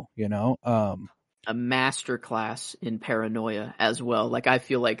cool, you know? A masterclass in paranoia as well. Like I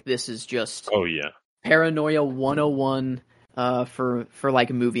feel like this is just paranoia 101 for like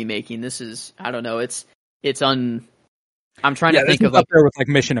movie making. This is, I don't know, I'm trying to think of up there with like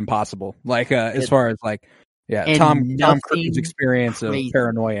Mission Impossible. Like as far as like Tom Cruise's experience of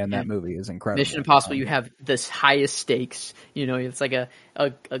paranoia in that movie is incredible. Mission Impossible, you have this highest stakes. You know, it's like a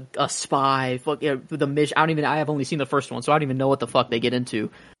spy. The mission. I have only seen the first one, so I don't even know what the fuck they get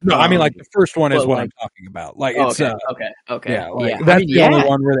into. No, I mean like the first one is what I'm talking about. Like it's okay. Yeah, that's the only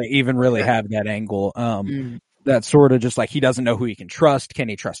one where they even really have that angle. That's sort of just like he doesn't know who he can trust. Can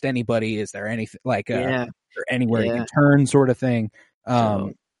he trust anybody? Is there anything like or anywhere he can turn, sort of thing.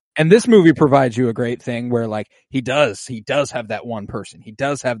 And this movie provides you a great thing where like he does have that one person. He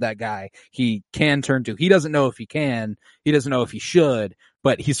does have that guy he can turn to. He doesn't know if he can. He doesn't know if he should,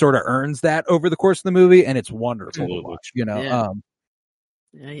 but he sort of earns that over the course of the movie, and it's wonderful to watch. You know.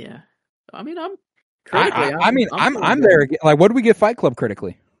 Yeah. I mean, I'm critically. I'm there. Like, what did we get Fight Club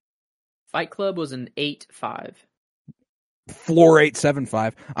critically? Fight Club was an 8.5. Floor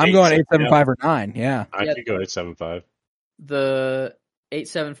 8.75. I'm going 8.75 or 9. Yeah, I could go 8.75. The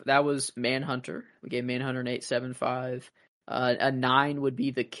 8.7, that was Manhunter. We gave Manhunter an 8.75. A 9 would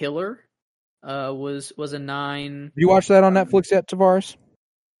be The Killer. Was a 9. Have you watched that on Netflix yet, Tavares?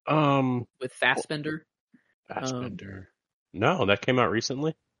 With Fassbender. No, that came out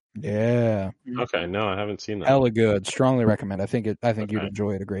recently. Yeah. Okay, no, I haven't seen that. Hella good. Strongly recommend. I think you'd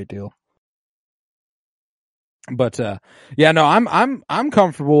enjoy it a great deal. But no, I'm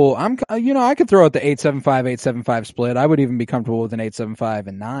comfortable. I could throw out the 8.75 split. I would even be comfortable with an 8.75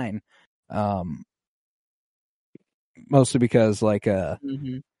 and 9. Mostly because like I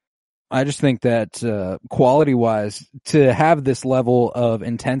just think that quality wise, to have this level of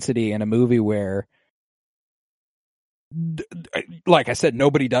intensity in a movie where, like I said,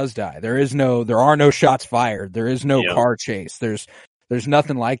 nobody does die. There are no shots fired. There is no car chase. There's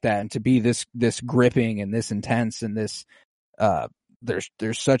nothing like that. And to be this gripping and this intense and this,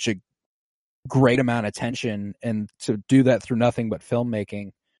 there's such a great amount of tension, and to do that through nothing but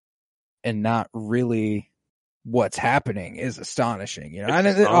filmmaking and not really what's happening is astonishing. You know, and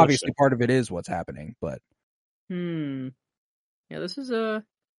obviously part of it is what's happening, but. Yeah, this is a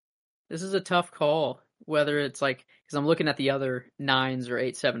tough call. Whether it's like, because I'm looking at the other 9s or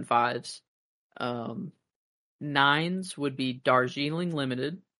 8.75s. 9s would be Darjeeling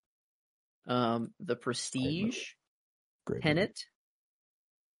Limited, The Prestige, Tenet,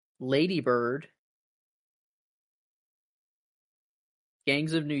 Lady Bird,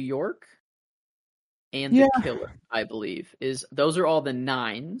 Gangs of New York, and The Killer, I believe. Those are all the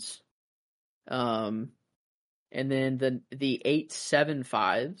 9s. And then the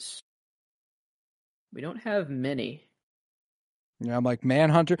 8.75s, we don't have many. Yeah, I'm like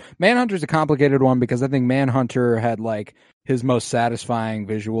Manhunter. Manhunter's a complicated one because I think Manhunter had like his most satisfying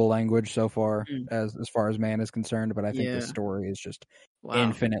visual language so far, as far as Man is concerned. But I think the story is just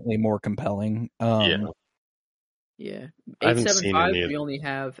infinitely more compelling. Yeah. 8.75. We only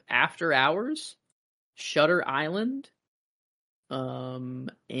have After Hours, Shutter Island,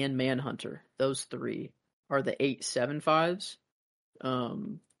 and Manhunter. Those 3 are the 8.75s.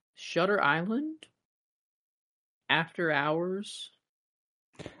 Shutter Island, After Hours.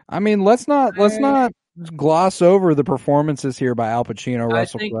 I mean, let's not gloss over the performances here by Al Pacino,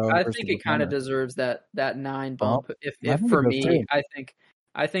 Russell Crowe. I think it kind of deserves that 9 bump. Well, if for me,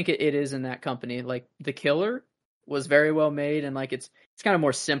 I think it is in that company. Like The Killer was very well made, and like it's kind of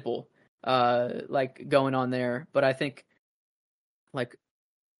more simple, like going on there. But I think like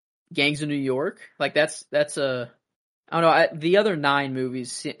Gangs of New York, like that's I don't know. The other 9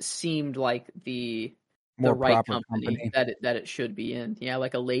 movies seemed like the more right company that it should be in. Yeah,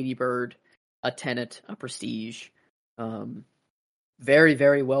 like a Lady Bird, a Tenet, a Prestige. Very,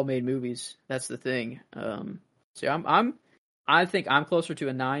 very well made movies. That's the thing. So I think I'm closer to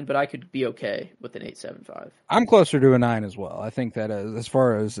a 9, but I could be okay with an 8.75. I'm closer to a 9 as well. I think that as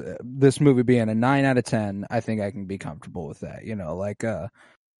far as this movie being a 9 out of 10, I think I can be comfortable with that.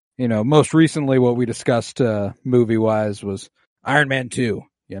 Most recently what we discussed movie wise was Iron Man 2,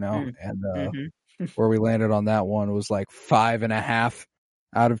 and where we landed on that one was like 5.5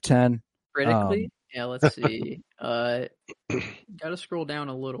 out of 10. Critically? Yeah, let's see. Gotta scroll down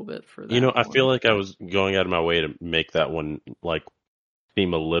a little bit for that. I feel like I was going out of my way to make that one like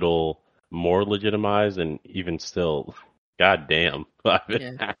seem a little more legitimized, and even still, goddamn,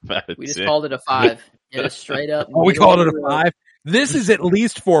 5.5 out of we 10. just called it a 5. Yeah, straight up. Oh, we called it a 5. This is at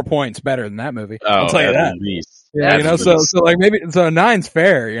least 4 points better than that movie. I'll tell you that. At least. Yeah, so like maybe a 9's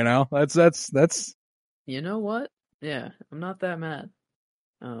fair. That's. You know what? Yeah, I'm not that mad.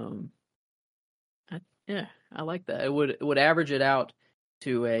 I like that. It would average it out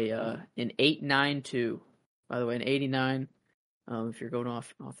to an 8.92. By the way, an 89. If you're going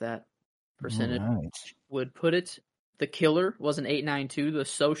off that percentage, would put it. The Killer was an 8.92. The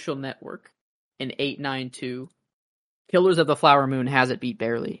Social Network, an 8.92. Killers of the Flower Moon has it beat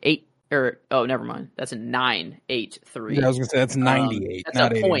barely. Never mind. That's a 9.83. Yeah, I was gonna say that's 98, that's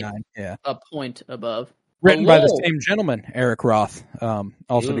not a 89. point. Yeah, a point above. Written by the same gentleman, Eric Roth.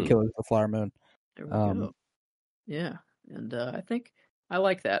 Also the Killers of the Flower Moon. There we go. Yeah, and I think I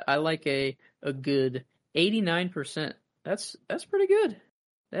like that. I like a good 89%. That's pretty good.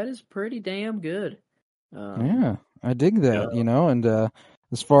 That is pretty damn good. Yeah, I dig that. And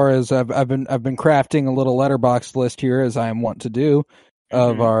as far as I've been crafting a little letterbox list here, as I am wont to do,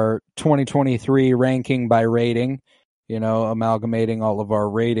 of our 2023 ranking by rating. Amalgamating all of our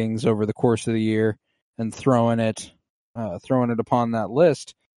ratings over the course of the year and throwing it upon that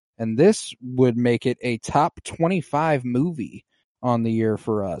list. And this would make it a top 25 movie on the year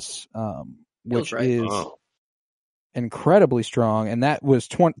for us, which is incredibly strong. And that was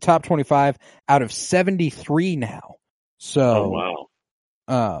top 25 out of 73 now. So,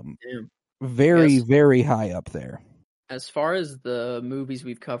 very, very high up there. As far as the movies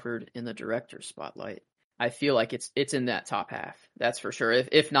we've covered in the director's spotlight, I feel like it's in that top half. That's for sure.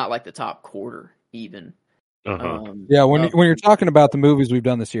 If not like the top quarter even. Yeah, when you're talking about the movies we've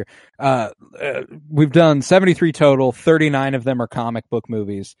done this year, we've done 73 total. 39 of them are comic book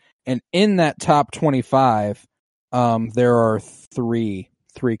movies, and in that top 25, there are three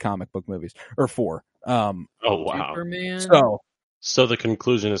comic book movies, or 4. Oh wow! Superman. So the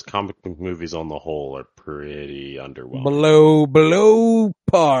conclusion is comic book movies on the whole are pretty underwhelming. Below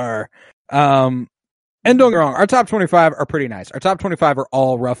par. And don't get me wrong, our top 25 are pretty nice. Our top 25 are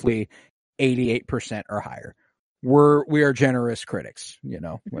all roughly 88% or higher. We are generous critics,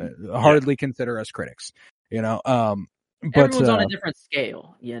 hardly consider us critics, but everyone's on a different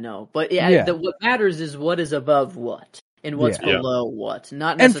scale, but what matters is what is above what and what's below what,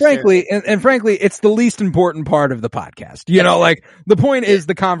 not necessarily. And frankly, it's the least important part of the podcast. Like the point is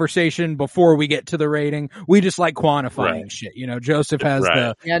the conversation before we get to the rating. We just like quantifying shit. Joseph has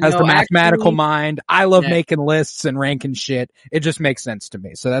the mathematical mind. I love making lists and ranking shit. It just makes sense to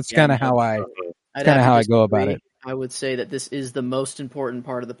me. So that's kind of how I go about it. I would say that this is the most important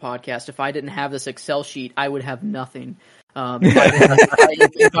part of the podcast. If I didn't have this Excel sheet, I would have nothing.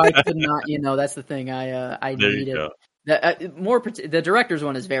 If I could not, that's the thing. I needed. The director's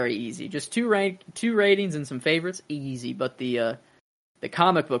one is very easy. Just two ratings and some favorites, easy. But the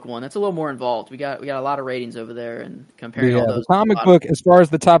comic book one, that's a little more involved. We got a lot of ratings over there, and comparing all those. The comic book, as far as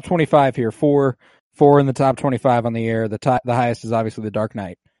the top 25 here, four in the top 25 on the air. The highest is obviously The Dark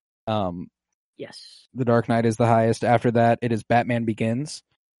Knight. Yes. The Dark Knight is the highest. After that, it is Batman Begins.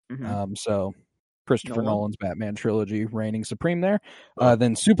 So Christopher Nolan's Batman trilogy reigning supreme there.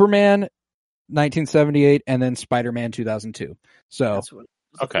 Then Superman, 1978, and then Spider-Man 2002. So that's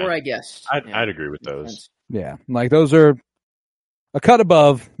before I guessed. I'd agree with those. Yeah, like those are a cut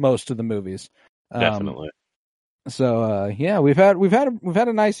above most of the movies. Definitely. So we've had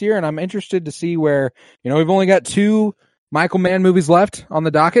a nice year, and I'm interested to see where we've only got two Michael Mann movies left on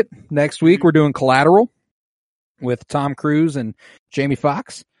the docket. Next week, we're doing Collateral with Tom Cruise and Jamie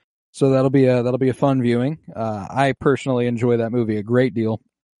Foxx. So that'll be a fun viewing. I personally enjoy that movie a great deal.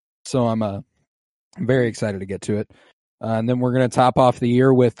 So I'm very excited to get to it. And then we're going to top off the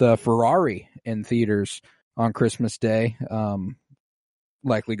year with Ferrari in theaters on Christmas Day.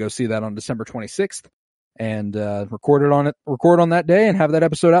 Likely go see that on December 26th and record on that day and have that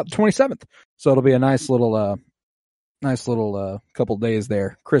episode out the 27th. So it'll be a nice little couple days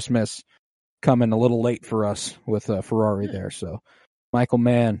there. Christmas coming a little late for us with Ferrari there. So Michael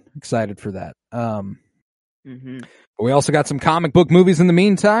Mann, excited for that. But we also got some comic book movies in the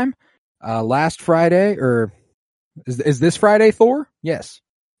meantime. Last Friday, or is this Friday Thor? Yes.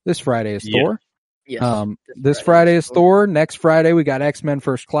 This Friday is Thor. Yes. This Friday is Thor. Next Friday we got X-Men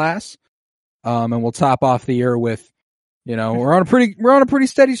First Class. And we'll top off the year with, we're on a pretty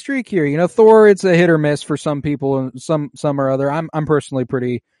steady streak here. Thor, it's a hit or miss for some people and some or other. I'm personally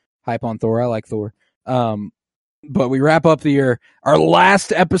pretty hype on Thor. I like Thor. But we wrap up the year. Our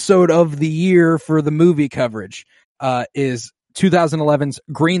last episode of the year for the movie coverage, is 2011's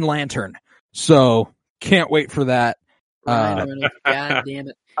Green Lantern. So can't wait for that. God damn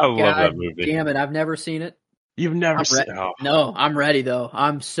it. I love that movie. Damn it. I've never seen it. You've never seen it? No, I'm ready though.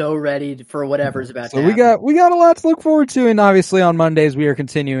 I'm so ready for whatever's about to So happen. we got a lot to look forward to. And obviously on Mondays, we are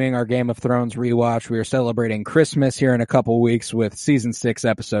continuing our Game of Thrones rewatch. We are celebrating Christmas here in a couple weeks with season 6,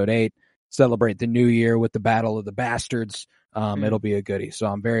 episode 8. Celebrate the new year with the Battle of the Bastards. It'll be a goodie. So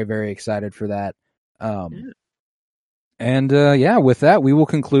I'm very, very excited for that. With that, we will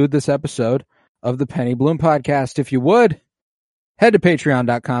conclude this episode of the Penny Bloom podcast. If you would, head to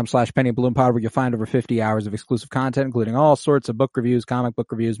patreon.com/PennyBloomPod, where you'll find over 50 hours of exclusive content, including all sorts of book reviews, comic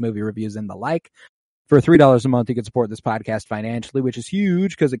book reviews, movie reviews, and the like. For $3 a month, you can support this podcast financially, which is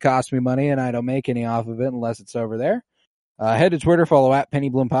huge because it costs me money and I don't make any off of it unless it's over there. Head to Twitter, follow at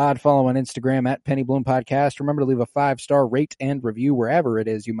PennyBloomPod, follow on Instagram at PennyBloomPodcast. Remember to leave a 5-star rate and review wherever it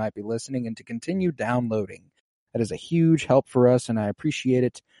is you might be listening and to continue downloading. That is a huge help for us and I appreciate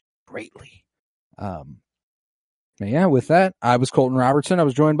it greatly. With that, I was Colton Robertson. I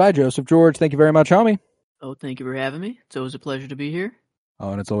was joined by Joseph George. Thank you very much, homie. Oh, thank you for having me. It's always a pleasure to be here. Oh,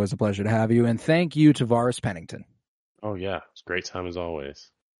 and it's always a pleasure to have you. And thank you to Varus Pennington. Oh, yeah. It's a great time as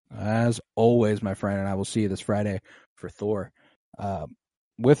always. As always, my friend, and I will see you this Friday for Thor.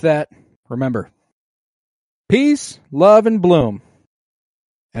 With that, remember, peace, love, and bloom.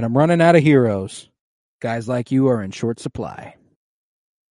 And I'm running out of heroes. Guys like you are in short supply.